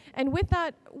corn. And with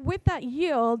that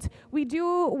yield,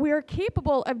 we're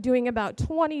capable of doing about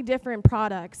 20 different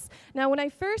products. Now, when I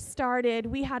first started,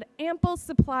 we had ample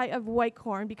supply of white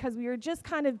corn because we were just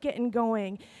kind of getting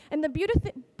going. And the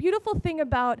beautiful thing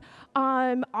about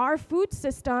our food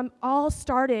system all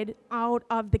started out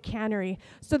of the cannery.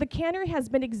 So the cannery has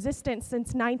been existent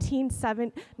since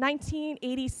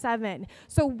 1987.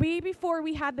 So way before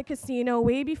we had the casino,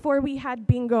 way before we had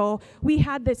bingo, we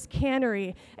had this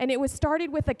cannery. And it was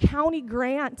started with a county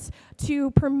grant to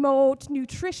promote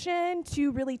nutrition,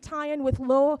 to really tie in with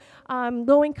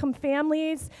low-income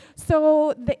families.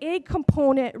 So the egg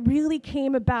component really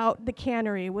came about. The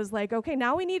cannery was like, okay,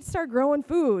 now we need to start growing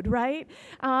food, right?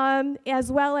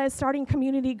 As well as starting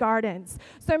community gardens.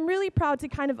 So I'm really proud to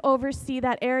kind kind of oversee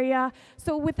that area.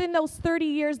 So within those 30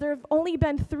 years, there have only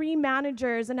been 3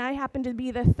 managers, and I happen to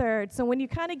be the 3rd. So when you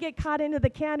kind of get caught into the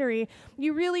cannery,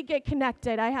 you really get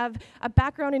connected. I have a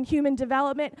background in human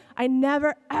development. I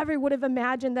never, ever would have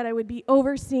imagined that I would be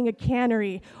overseeing a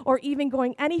cannery or even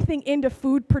going anything into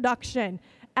food production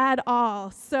at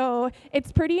all. So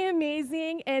it's pretty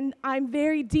amazing, and I'm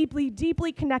very deeply,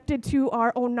 deeply connected to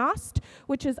our Onost,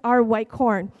 which is our white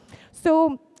corn.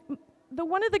 So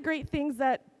one of the great things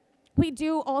that we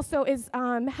do also is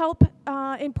help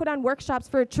and put on workshops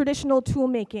for traditional tool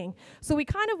making. So we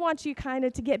kind of want you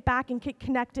to get back and get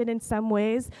connected in some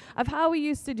ways of how we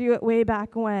used to do it way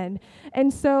back when.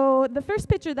 And so the first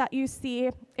picture that you see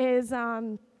is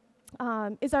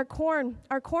our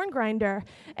corn grinder,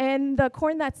 and the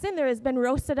corn that's in there has been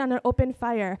roasted on an open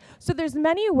fire. So there's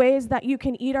many ways that you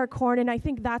can eat our corn, and I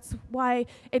think that's why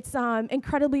it's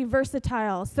incredibly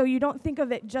versatile. So you don't think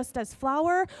of it just as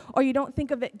flour, or you don't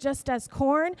think of it just as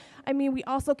corn. I mean, we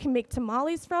also can make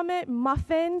tamales from it,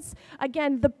 muffins.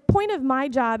 Again, the point of my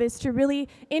job is to really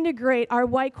integrate our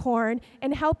white corn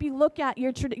and help you look at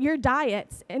your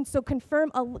diets, and so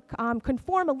conform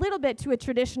a little bit to a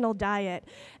traditional diet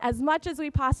as much as we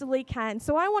possibly can.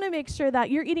 So I want to make sure that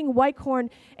you're eating white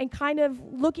corn and kind of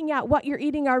looking at what you're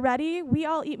eating already. We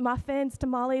all eat muffins,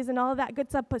 tamales, and all of that good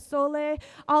stuff, pozole,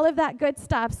 all of that good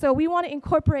stuff. So we want to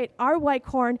incorporate our white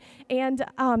corn and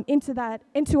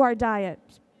into our diet.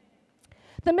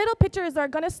 The middle picture is our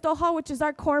wonestosol, which is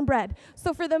our cornbread.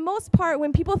 So for the most part,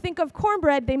 when people think of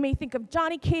cornbread, they may think of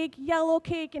Johnny cake, yellow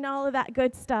cake, and all of that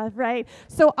good stuff, right?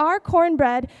 So our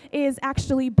cornbread is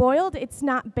actually boiled. It's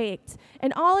not baked.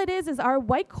 And all it is our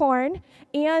white corn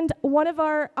and one of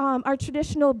our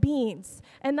traditional beans.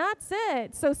 And that's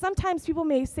it. So sometimes people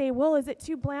may say, well, is it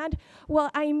too bland?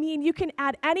 Well, I mean, you can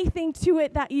add anything to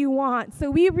it that you want. So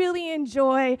we really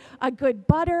enjoy a good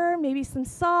butter, maybe some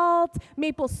salt,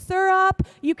 maple syrup.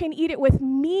 You can eat it with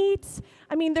meat.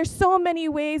 I mean, there's so many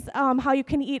ways how you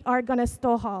can eat our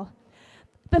wonestosol.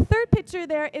 The third picture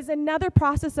there is another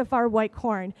process of our white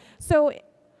corn. So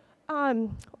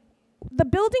the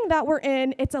building that we're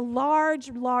in, it's a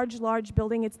large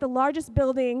building. It's the largest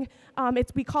building.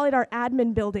 We call it our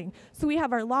admin building. So we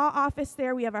have our law office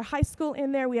there. We have our high school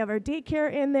in there. We have our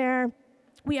daycare in there.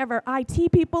 We have our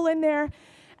IT people in there.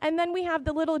 And then we have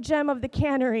the little gem of the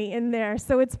cannery in there.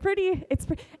 So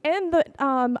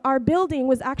our building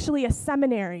was actually a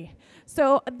seminary.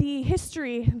 So the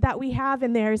history that we have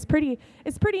in there is pretty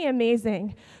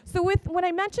amazing. So when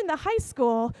I mentioned the high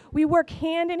school, we work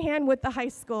hand in hand with the high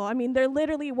school. I mean, they're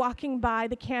literally walking by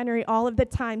the cannery all of the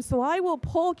time. So I will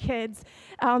pull kids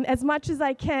as much as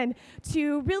I can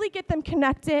to really get them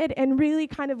connected and really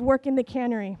kind of work in the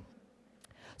cannery.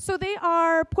 So they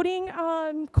are putting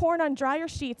corn on dryer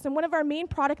sheets, and one of our main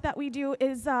product that we do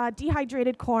is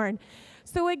dehydrated corn.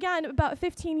 So again, about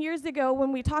 15 years ago,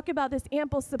 when we talk about this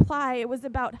ample supply, it was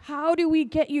about how do we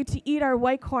get you to eat our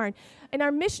white corn? And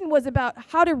our mission was about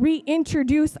how to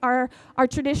reintroduce our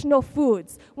traditional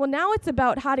foods. Well, now it's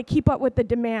about how to keep up with the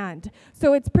demand.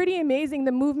 So it's pretty amazing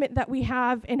the movement that we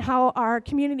have and how our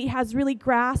community has really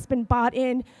grasped and bought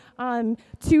in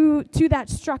to that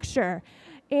structure.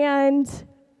 And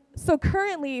so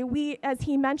currently, as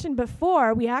he mentioned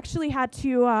before, we actually had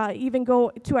to even go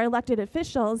to our elected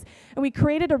officials, and we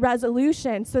created a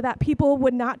resolution so that people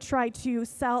would not try to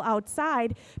sell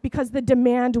outside because the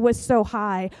demand was so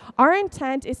high. Our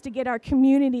intent is to get our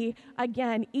community,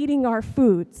 again, eating our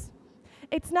foods.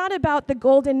 It's not about the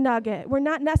golden nugget. We're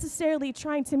not necessarily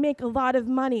trying to make a lot of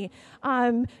money.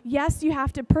 Yes, you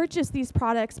have to purchase these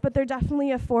products, but they're definitely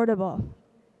affordable.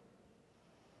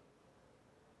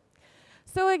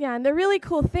 So again, the really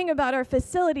cool thing about our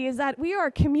facility is that we are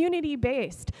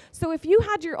community-based. So if you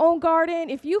had your own garden,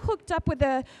 if you hooked up with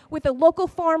a local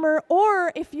farmer,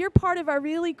 or if you're part of our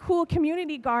really cool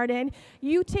community garden,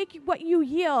 you take what you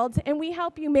yield and we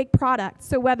help you make products.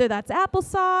 So whether that's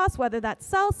applesauce, whether that's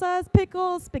salsas,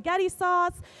 pickles, spaghetti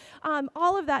sauce,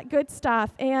 all of that good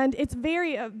stuff. And it's a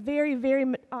very,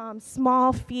 very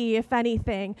small fee, if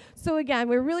anything. So again,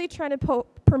 we're really trying to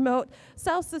promote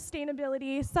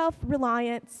self-sustainability,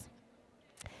 self-reliance.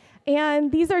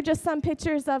 And these are just some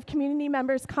pictures of community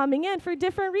members coming in for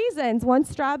different reasons. One's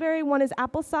strawberry, one is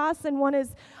applesauce, and one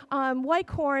is white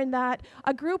corn that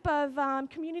a group of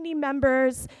community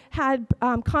members had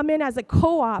come in as a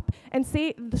co-op. And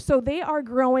so they are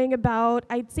growing about,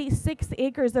 I'd say, 6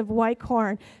 acres of white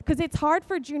corn, because it's hard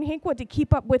for Tsyunhehkwa to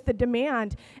keep up with the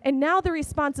demand. And now the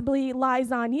responsibility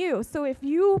lies on you. So if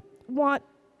you want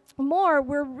more,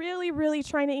 we're really, really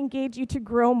trying to engage you to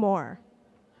grow more.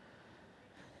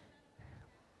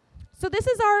 So this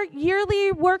is our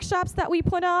yearly workshops that we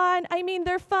put on. I mean,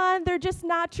 they're fun. They're just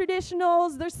not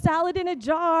traditionals. There's salad in a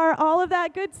jar, all of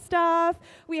that good stuff.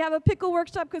 We have a pickle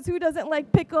workshop because who doesn't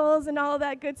like pickles and all of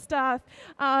that good stuff.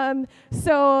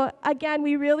 So again,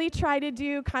 we really try to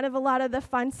do kind of a lot of the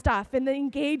fun stuff and the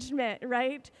engagement,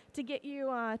 right, to get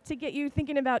you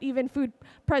thinking about even food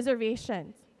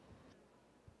preservation.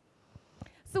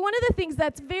 So one of the things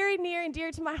that's very near and dear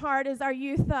to my heart is our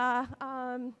youth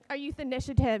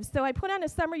initiatives. So I put on a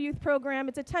summer youth program.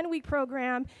 It's a 10-week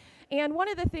program. And one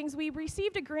of the things, we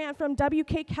received a grant from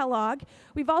W.K. Kellogg.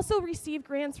 We've also received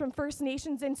grants from First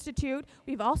Nations Institute.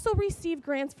 We've also received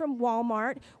grants from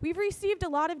Walmart. We've received a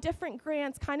lot of different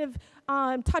grants kind of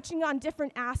touching on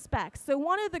different aspects. So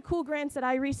one of the cool grants that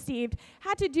I received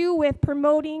had to do with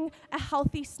promoting a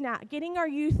healthy snack, getting our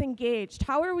youth engaged.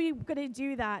 How are we going to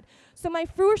do that? So my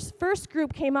first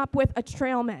group came up with a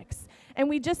trail mix. And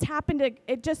we just happened to,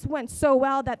 it just went so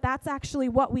well that that's actually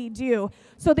what we do.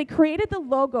 So they created the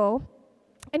logo,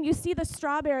 and you see the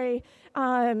strawberry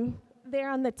there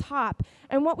on the top.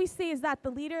 And what we say is that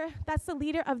that's the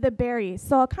leader of the berries.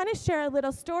 So I'll kind of share a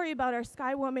little story about our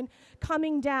sky woman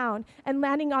coming down and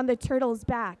landing on the turtle's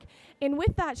back. And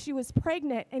with that, she was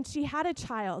pregnant, and she had a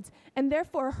child. And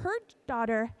therefore, her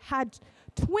daughter had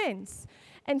twins.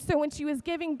 And so when she was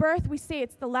giving birth, we say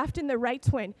it's the left and the right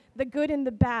twin, the good and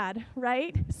the bad,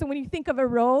 right? So when you think of a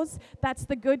rose, that's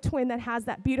the good twin that has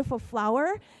that beautiful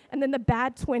flower, and then the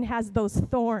bad twin has those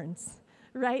thorns,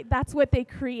 right? That's what they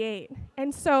create.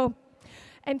 And so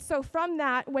from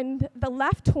that, when the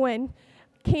left twin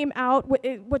came out,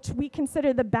 which we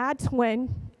consider the bad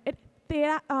twin,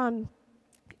 that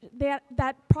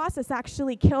process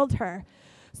actually killed her.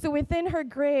 So within her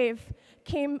grave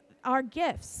came our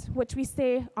gifts, which we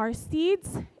say are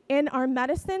seeds and our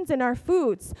medicines and our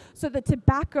foods. So the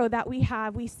tobacco that we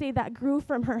have, we say that grew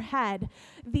from her head.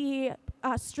 The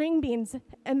string beans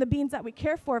and the beans that we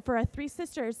care for our three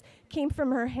sisters came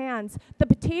from her hands. The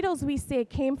potatoes, we say,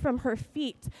 came from her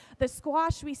feet. The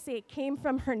squash, we say, came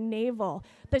from her navel.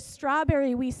 The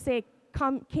strawberry, we say,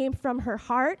 came from her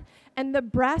heart. And the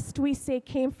breast, we say,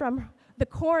 came from the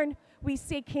corn, we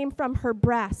say came from her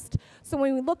breast. So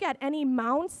when we look at any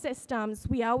mound systems,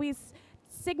 we always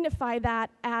signify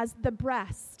that as the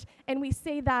breast. And we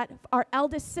say that our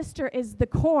eldest sister is the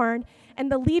corn,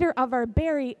 and the leader of our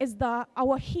berry is the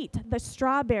awahit, the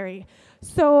strawberry.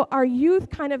 So our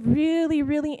youth kind of really,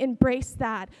 really embrace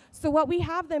that. So what we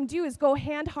have them do is go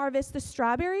hand harvest the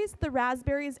strawberries, the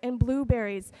raspberries, and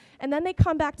blueberries. And then they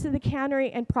come back to the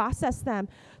cannery and process them.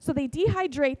 So they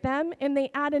dehydrate them, and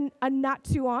they add a nut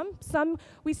to them.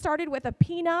 We started with a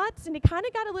peanut, and it kind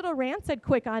of got a little rancid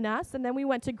quick on us. And then we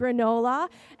went to granola,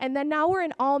 and then now we're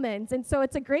in almonds. And so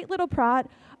it's a great little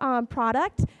product.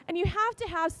 And you have to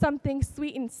have something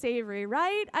sweet and savory,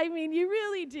 right? I mean, you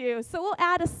really do. So we'll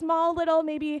add a small little,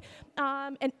 maybe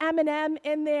an M&M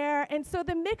in there. And so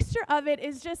the mixture of it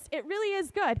is just, it really is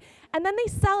good. And then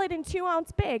they sell it in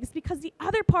 2-ounce bags, because the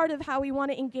other part of how we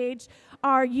want to engage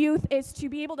our youth is to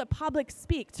be able to public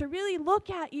speak, to really look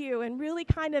at you and really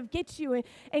kind of get you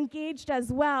engaged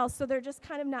as well, so they're just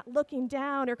kind of not looking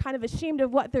down or kind of ashamed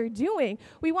of what they're doing.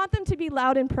 We want them to be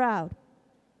loud and proud.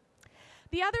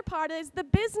 The other part is the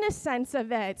business sense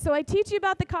of it. So I teach you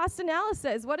about the cost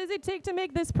analysis. What does it take to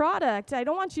make this product? I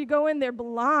don't want you to go in there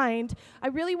blind. I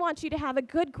really want you to have a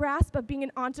good grasp of being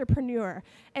an entrepreneur.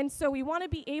 And so we want to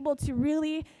be able to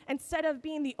really, instead of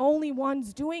being the only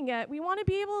ones doing it, we want to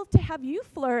be able to have you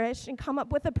flourish and come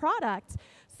up with a product.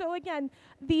 So again,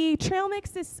 the trail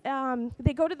mix is,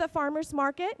 they go to the farmer's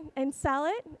market and sell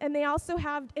it, and they also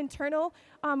have internal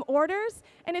orders,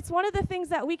 and it's one of the things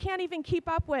that we can't even keep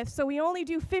up with, so we only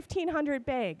do 1,500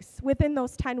 bags within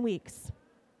those 10 weeks.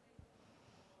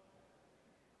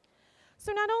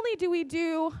 So not only do we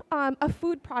do a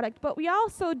food product, but we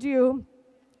also do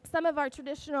some of our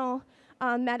traditional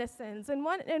medicines, and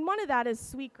one of that is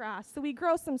sweetgrass. So we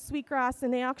grow some sweetgrass,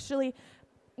 and they actually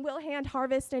will hand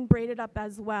harvest and braid it up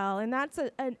as well. And that's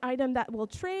an item that we'll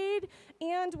trade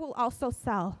and we'll also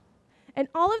sell. And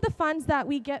all of the funds that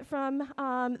we get from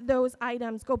those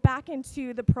items go back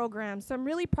into the program. So I'm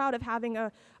really proud of having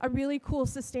a really cool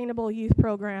sustainable youth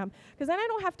program, because then I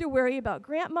don't have to worry about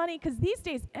grant money, because these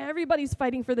days everybody's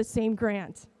fighting for the same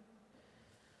grant.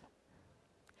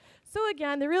 So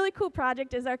again, the really cool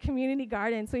project is our community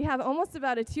garden. So we have almost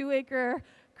about a 2-acre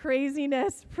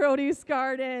craziness produce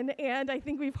garden, and I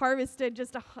think we've harvested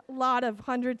just a lot of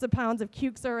hundreds of pounds of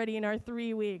cukes already in our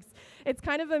 3 weeks. It's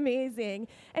kind of amazing.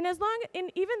 And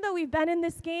even though we've been in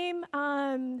this game,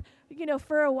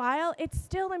 for a while, it's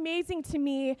still amazing to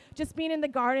me just being in the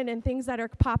garden and things that are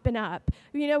popping up.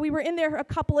 We were in there a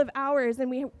couple of hours,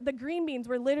 and the green beans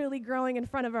were literally growing in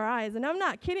front of our eyes. And I'm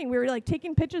not kidding. We were like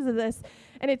taking pictures of this,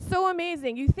 and it's so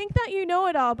amazing. You think that you know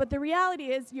it all, but the reality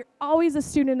is you're always a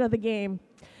student of the game.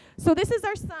 So this is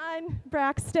our son,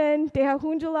 Braxton, Deha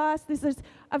Hunjalas. This is,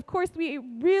 of course, we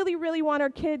really, really want our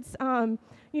kids,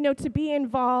 to be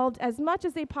involved as much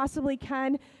as they possibly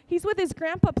can. He's with his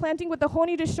grandpa planting with the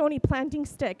Haudenosaunee planting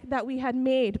stick that we had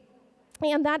made.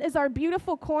 And that is our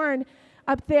beautiful corn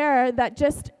up there that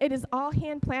it is all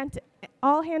hand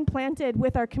planted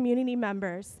with our community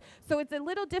members. So it's a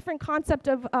little different concept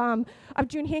of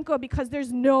Tsyunhehkwa, because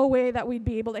there's no way that we'd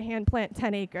be able to hand plant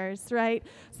 10 acres, right?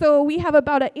 So we have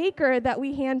about an acre that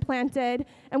we hand planted,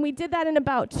 and we did that in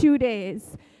about 2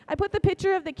 days. I put the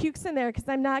picture of the cukes in there because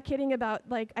I'm not kidding about,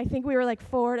 I think we were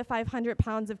 400 to 500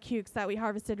 pounds of cukes that we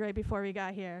harvested right before we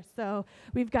got here. So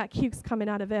we've got cukes coming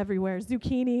out of everywhere,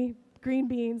 zucchini, green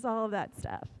beans, all of that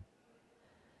stuff.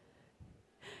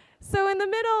 So in the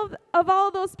middle of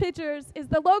all those pictures is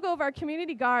the logo of our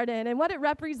community garden, and what it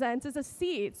represents is a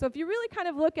seed. So if you really kind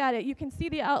of look at it, you can see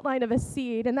the outline of a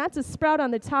seed, and that's a sprout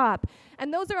on the top.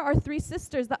 And those are our 3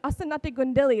 sisters, the asanate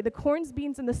gundili, the corns,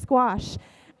 beans, and the squash.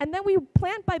 And then we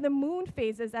plant by the moon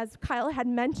phases, as Kyle had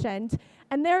mentioned,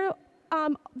 and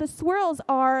the swirls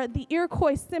are the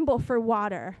Iroquois symbol for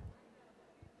water.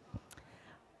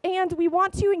 And we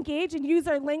want to engage and use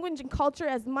our language and culture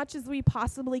as much as we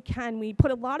possibly can. We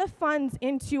put a lot of funds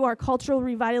into our cultural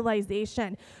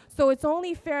revitalization. So it's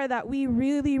only fair that we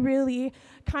really, really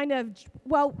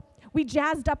we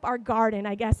jazzed up our garden,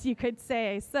 I guess you could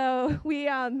say. So we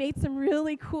made some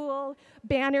really cool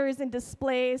banners and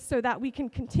displays so that we can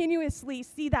continuously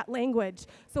see that language,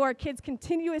 so our kids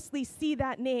continuously see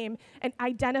that name and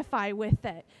identify with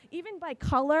it. Even by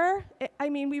color,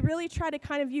 we really try to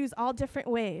kind of use all different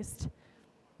ways.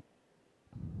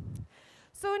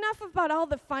 So enough about all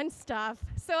the fun stuff.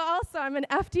 So also, I'm an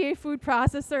FDA food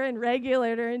processor and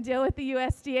regulator and deal with the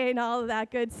USDA and all of that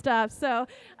good stuff. So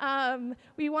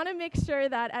we want to make sure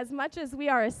that as much as we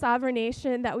are a sovereign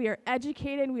nation, that we are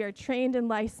educated, we are trained and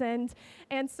licensed.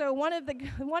 And so one of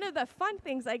the fun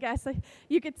things, I guess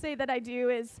you could say that I do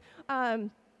is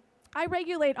I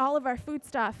regulate all of our food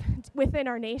stuff within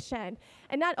our nation.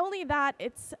 And not only that,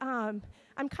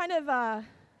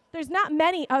 there's not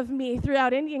many of me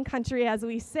throughout Indian country, as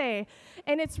we say,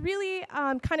 and it's really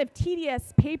kind of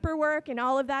tedious paperwork and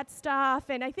all of that stuff,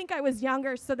 and I think I was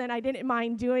younger, so then I didn't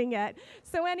mind doing it.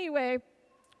 So anyway,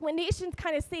 when nations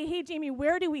kind of say, hey, Jamie,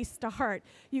 where do we start?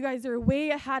 You guys are way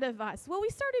ahead of us. Well, we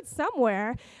started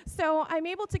somewhere, so I'm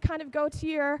able to kind of go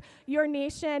to your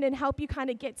nation and help you kind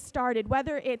of get started,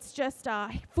 whether it's just a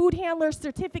food handler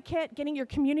certificate, getting your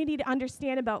community to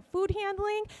understand about food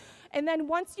handling. And then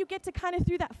once you get to kind of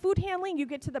through that food handling, you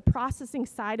get to the processing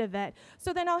side of it.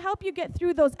 So then I'll help you get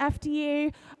through those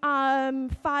FDA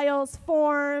files,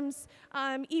 forms,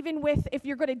 even with if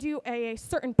you're going to do a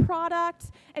certain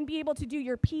product, and be able to do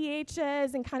your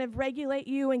pHs and kind of regulate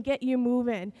you and get you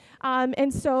moving.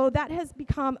 And so that has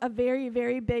become a very,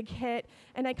 very big hit.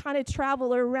 And I kind of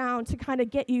travel around to kind of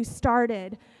get you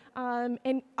started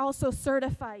and also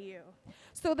certify you.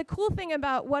 So the cool thing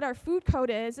about what our food code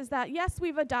is that, yes,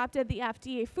 we've adopted the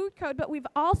FDA food code, but we've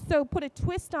also put a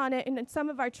twist on it in some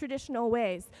of our traditional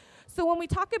ways. So when we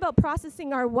talk about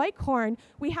processing our white corn,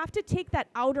 we have to take that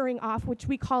outering off, which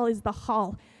we call is the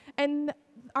hull. And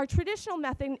our traditional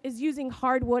method is using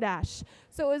hard wood ash.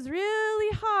 So it was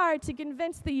really hard to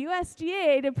convince the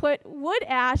USDA to put wood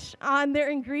ash on their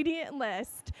ingredient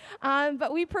list.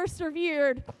 But we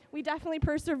persevered. We definitely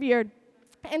persevered.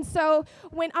 And so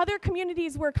when other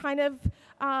communities were kind of,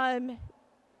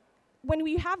 when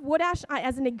we have wood ash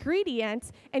as an ingredient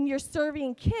and you're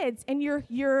serving kids and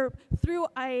you're through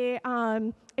a,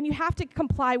 and you have to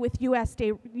comply with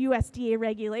USDA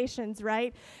regulations,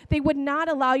 right? They would not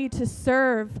allow you to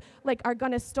serve like our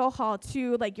Gunnestohal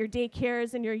to like your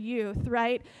daycares and your youth,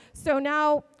 right? So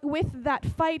now with that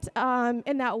fight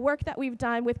and that work that we've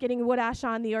done with getting wood ash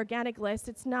on the organic list,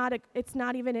 it's not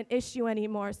even an issue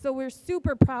anymore. So we're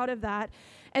super proud of that.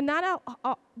 And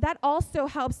that also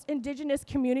helps indigenous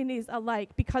communities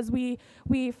alike, because we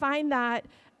find that,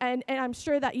 and I'm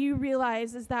sure that you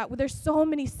realize, is that there's so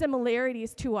many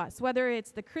similarities to us, whether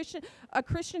it's a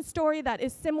Christian story that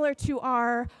is similar to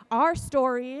our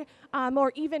story,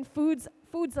 or even foods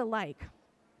alike.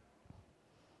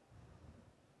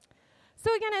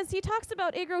 So again, as he talks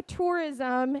about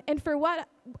agro-tourism, and for what,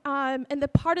 and the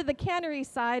part of the cannery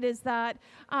side is that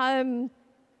I'm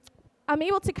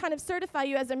able to kind of certify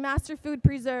you as a master food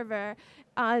preserver,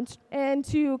 and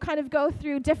to kind of go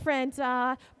through different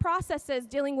processes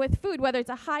dealing with food, whether it's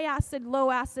a high acid,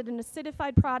 low acid, and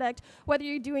acidified product, whether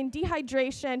you're doing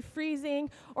dehydration,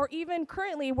 freezing, or even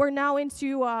currently we're now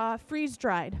into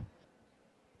freeze-dried.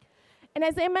 And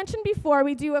as I mentioned before,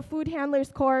 we do a food handler's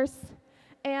course,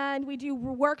 and we do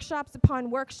workshops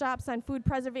upon workshops on food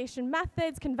preservation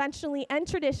methods, conventionally and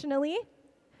traditionally.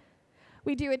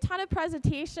 We do a ton of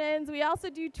presentations. We also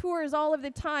do tours all of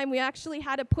the time. We actually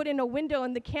had to put in a window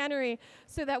in the cannery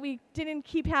so that we didn't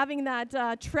keep having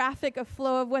that traffic of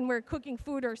flow of when we're cooking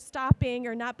food or stopping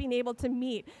or not being able to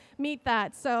meet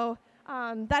that. So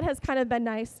that has kind of been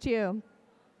nice too.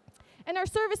 And our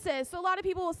services, so a lot of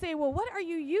people will say, well, what are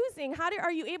you using? How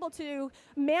are you able to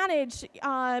manage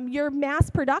your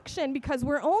mass production? Because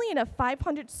we're only in a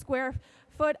 500 square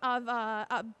foot of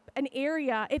an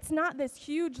area. It's not this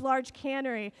huge, large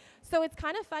cannery. So it's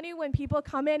kind of funny when people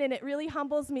come in, and it really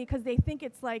humbles me because they think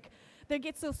it's like, they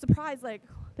get so surprised, like,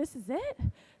 this is it?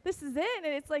 This is it?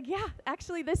 And it's like, yeah,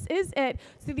 actually, this is it.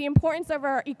 So the importance of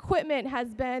our equipment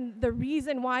has been the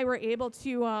reason why we're able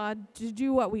to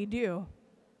do what we do.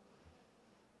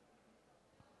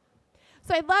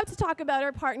 So I'd love to talk about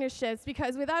our partnerships,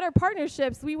 because without our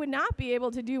partnerships, we would not be able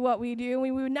to do what we do.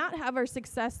 We would not have our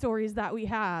success stories that we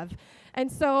have. And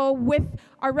so with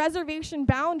our reservation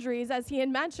boundaries, as he had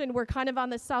mentioned, we're kind of on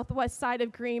the southwest side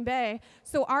of Green Bay.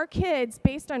 So our kids,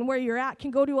 based on where you're at, can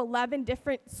go to 11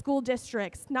 different school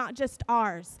districts, not just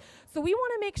ours. So we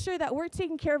want to make sure that we're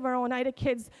taking care of our Oneida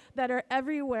kids that are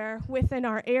everywhere within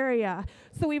our area.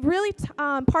 So we've really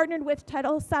partnered with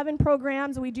Title VII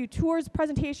programs. We do tours,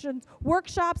 presentations,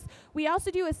 workshops. We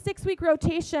also do a 6-week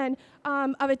rotation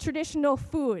of a traditional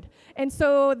food. And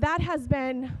so that has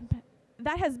been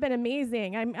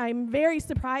amazing. I'm very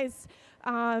surprised,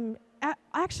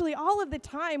 actually all of the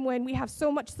time, when we have so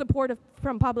much support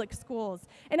from public schools.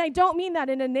 And I don't mean that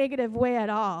in a negative way at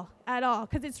all,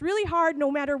 because it's really hard,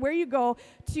 no matter where you go,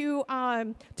 to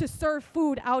serve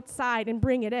food outside and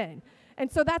bring it in.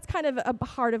 And so that's kind of a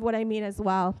part of what I mean as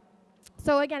well.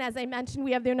 So again, as I mentioned,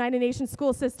 we have the Oneida Nation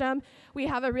school system. We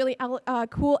have a really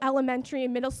cool elementary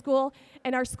and middle school,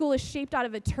 and our school is shaped out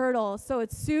of a turtle, so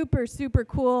it's super, super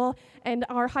cool. And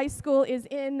our high school is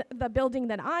in the building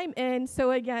that I'm in,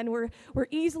 so again, we're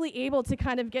easily able to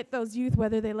kind of get those youth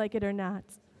whether they like it or not.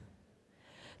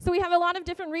 So we have a lot of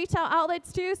different retail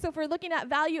outlets too. So if we're looking at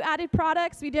value-added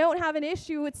products, we don't have an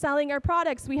issue with selling our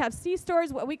products. We have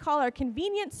C-stores, what we call our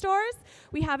convenience stores.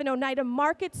 We have an Oneida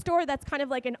Market store that's kind of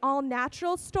like an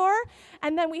all-natural store.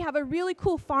 And then we have a really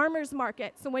cool farmer's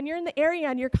market. So when you're in the area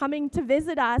and you're coming to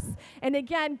visit us, and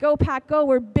again, go Pack Go,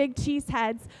 we're big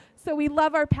cheeseheads. So we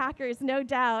love our Packers, no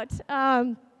doubt.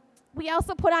 We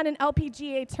also put on an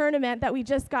LPGA tournament that we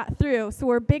just got through. So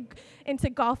we're big into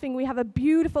golfing. We have a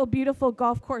beautiful, beautiful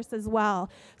golf course as well.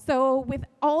 So with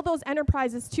all those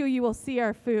enterprises too, you will see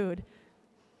our food.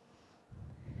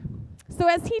 So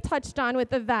as he touched on with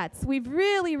the vets, we've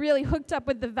really, really hooked up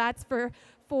with the vets for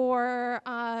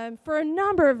a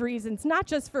number of reasons, not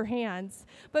just for hands,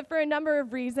 but for a number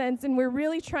of reasons, and we're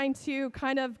really trying to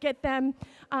kind of get them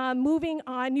moving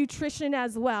on nutrition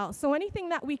as well. So anything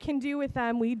that we can do with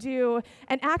them, we do,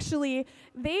 and actually,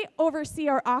 they oversee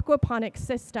our aquaponics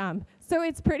system. So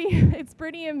it's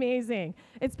pretty amazing.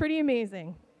 It's pretty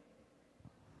amazing.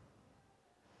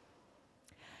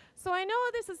 So I know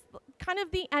this is kind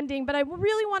of the ending, but I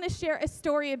really want to share a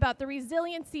story about the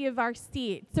resiliency of our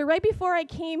seed. So right before I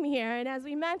came here, and as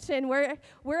we mentioned, we're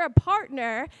a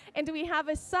partner, and we have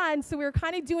a son, so we were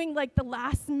kind of doing like the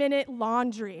last-minute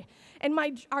laundry. And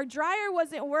our dryer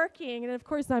wasn't working, and of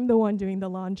course I'm the one doing the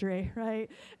laundry, right?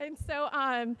 And so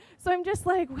I'm just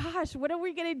like, gosh, what are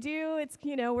we gonna do? It's,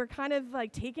 we're kind of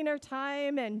like taking our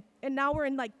time, and now we're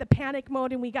in like the panic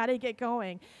mode, and we gotta get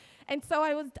going. And so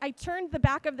I turned the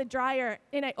back of the dryer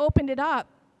and I opened it up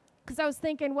because I was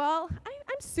thinking, well,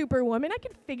 I'm Superwoman. I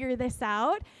can figure this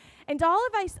out. And all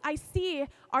I see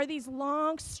are these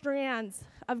long strands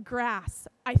of grass.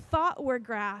 I thought were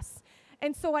grass.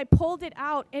 And so I pulled it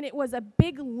out, and it was a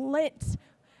big lint,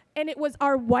 and it was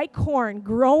our white corn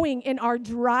growing in our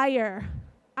dryer.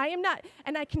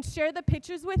 And I can share the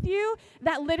pictures with you.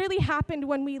 That literally happened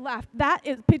when we left.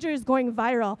 Picture is going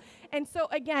viral. And so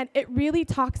again, it really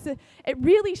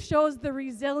shows the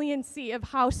resiliency of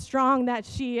how strong that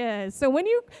she is. So when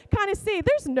you kind of say,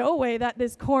 there's no way that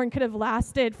this corn could have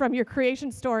lasted from your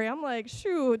creation story, I'm like,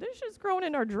 shoot, this is grown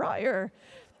in our dryer.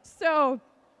 So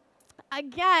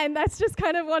again, that's just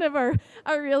kind of one of our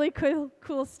really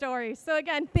cool stories. So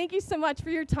again, thank you so much for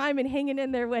your time and hanging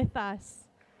in there with us.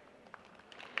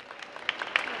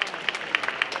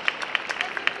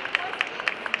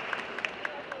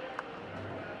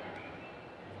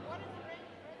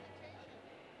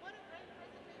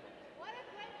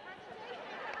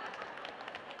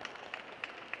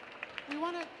 We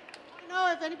want to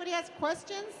know if anybody has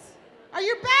questions. Are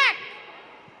you back?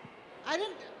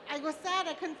 I was sad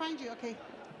I couldn't find you. Okay.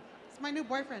 It's my new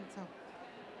boyfriend, so.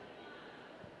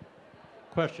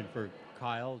 Question for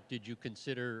Kyle. Did you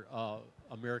consider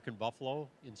American buffalo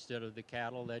instead of the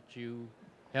cattle that you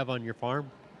have on your farm?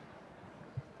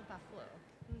 The buffalo.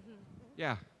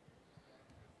 Yeah.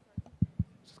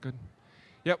 This is good.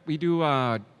 Yep, we do.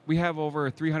 We have over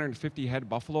 350 head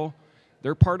buffalo.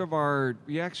 They're part of our,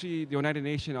 the Oneida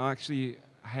Nation actually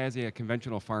has a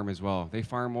conventional farm as well. They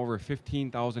farm over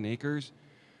 15,000 acres.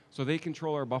 So they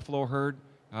control our buffalo herd.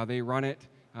 They run it.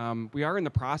 We are in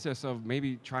the process of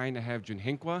maybe trying to have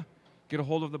Tsyunhehkwa get a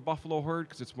hold of the buffalo herd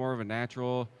because it's more of a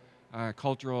natural,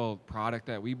 cultural product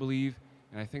that we believe.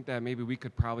 And I think that maybe we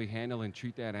could probably handle and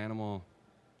treat that animal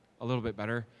a little bit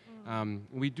better.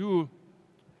 We do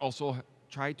also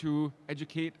try to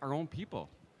educate our own people.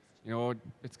 You know,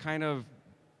 it's kind of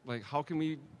like, how can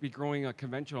we be growing a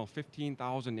conventional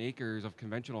 15,000 acres of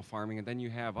conventional farming, and then you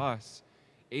have us,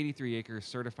 83 acres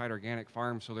certified organic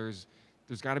farm. So there's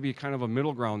got to be kind of a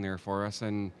middle ground there for us.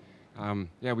 And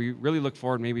yeah, we really look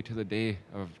forward maybe to the day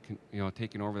of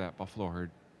taking over that buffalo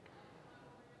herd.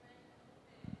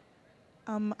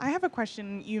 I have a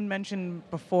question. You mentioned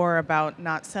before about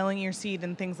not selling your seed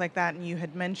and things like that, and you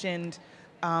had mentioned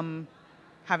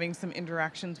having some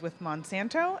interactions with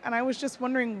Monsanto, and I was just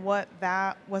wondering what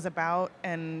that was about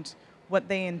and what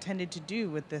they intended to do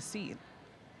with this seed.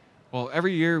 Well,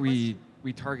 every year we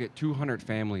target 200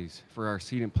 families for our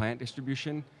seed and plant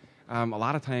distribution. A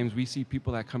lot of times we see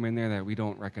people that come in there that we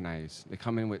don't recognize. They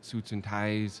come in with suits and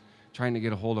ties, trying to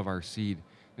get a hold of our seed,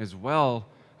 as well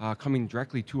coming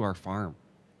directly to our farm.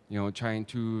 Trying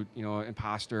to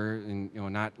imposter and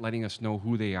not letting us know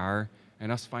who they are,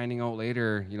 and us finding out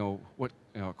later what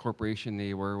corporation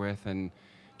they were with, and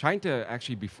trying to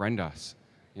actually befriend us,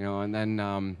 and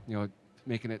then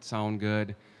making it sound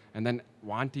good, and then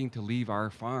wanting to leave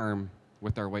our farm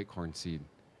with our white corn seed.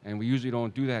 And we usually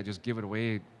don't do that, just give it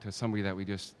away to somebody that we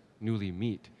just newly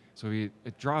meet. So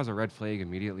it draws a red flag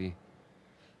immediately.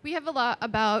 We have a lot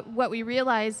about what we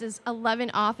realize is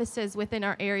 11 offices within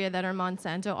our area that are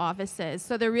Monsanto offices.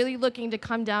 So they're really looking to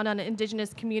come down on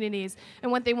indigenous communities.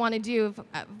 And what they want to do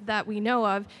that we know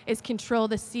of is control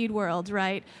the seed world,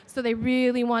 right? So they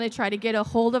really want to try to get a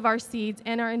hold of our seeds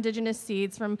and our indigenous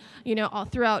seeds from, all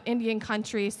throughout Indian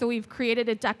country. So we've created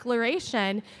a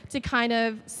declaration to kind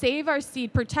of save our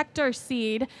seed, protect our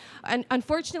seed. And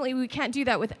unfortunately, we can't do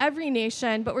that with every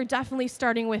nation, but we're definitely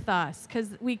starting with us, because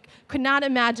we could not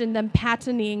imagine them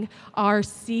patenting our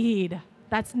seed.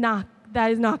 That is not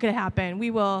going to happen.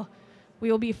 We will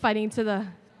be fighting to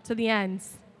the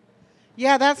ends.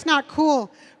 Yeah, that's not cool.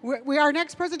 Our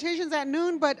next presentation's at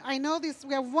noon, but I know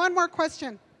we have one more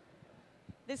question.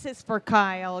 This is for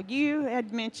Kyle. You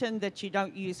had mentioned that you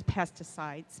don't use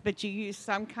pesticides, but you use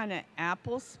some kind of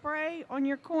apple spray on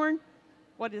your corn.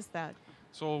 What is that?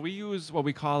 So we use what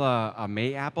we call a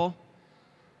May apple.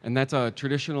 And that's a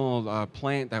traditional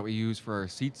plant that we use for our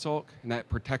seed soak, and that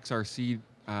protects our seed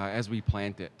as we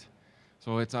plant it.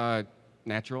 So it's a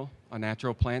natural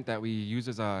plant that we use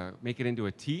make it into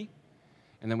a tea,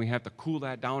 and then we have to cool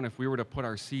that down. If we were to put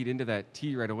our seed into that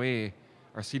tea right away,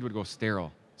 our seed would go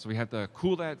sterile. So we have to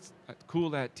cool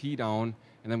that tea down,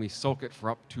 and then we soak it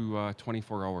for up to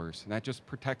 24 hours. And that just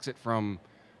protects it from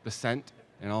the scent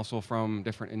and also from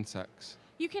different insects.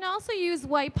 You can also use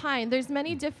white pine. There's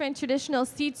many different traditional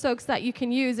seed soaks that you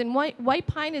can use, and white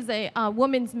pine is a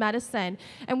woman's medicine.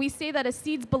 And we say that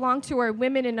seeds belong to our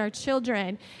women and our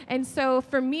children. And so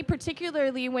for me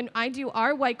particularly, when I do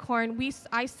our white corn,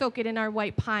 I soak it in our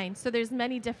white pine. So there's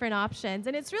many different options.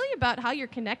 And it's really about how you're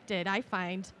connected, I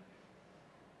find.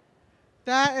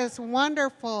 That is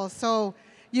wonderful. So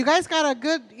you guys got a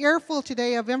good earful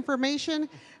today of information.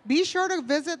 Be sure to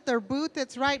visit their booth.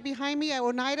 It's right behind me at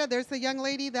Oneida. There's the young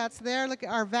lady that's there, look at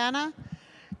Arvana,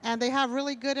 and they have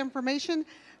really good information.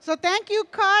 So thank you,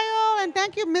 Kyle, and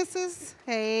thank you, Mrs.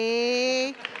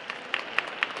 Hey.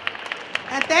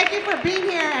 And thank you for being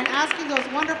here and asking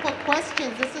those wonderful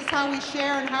questions. This is how we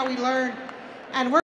share and how we learn. And we're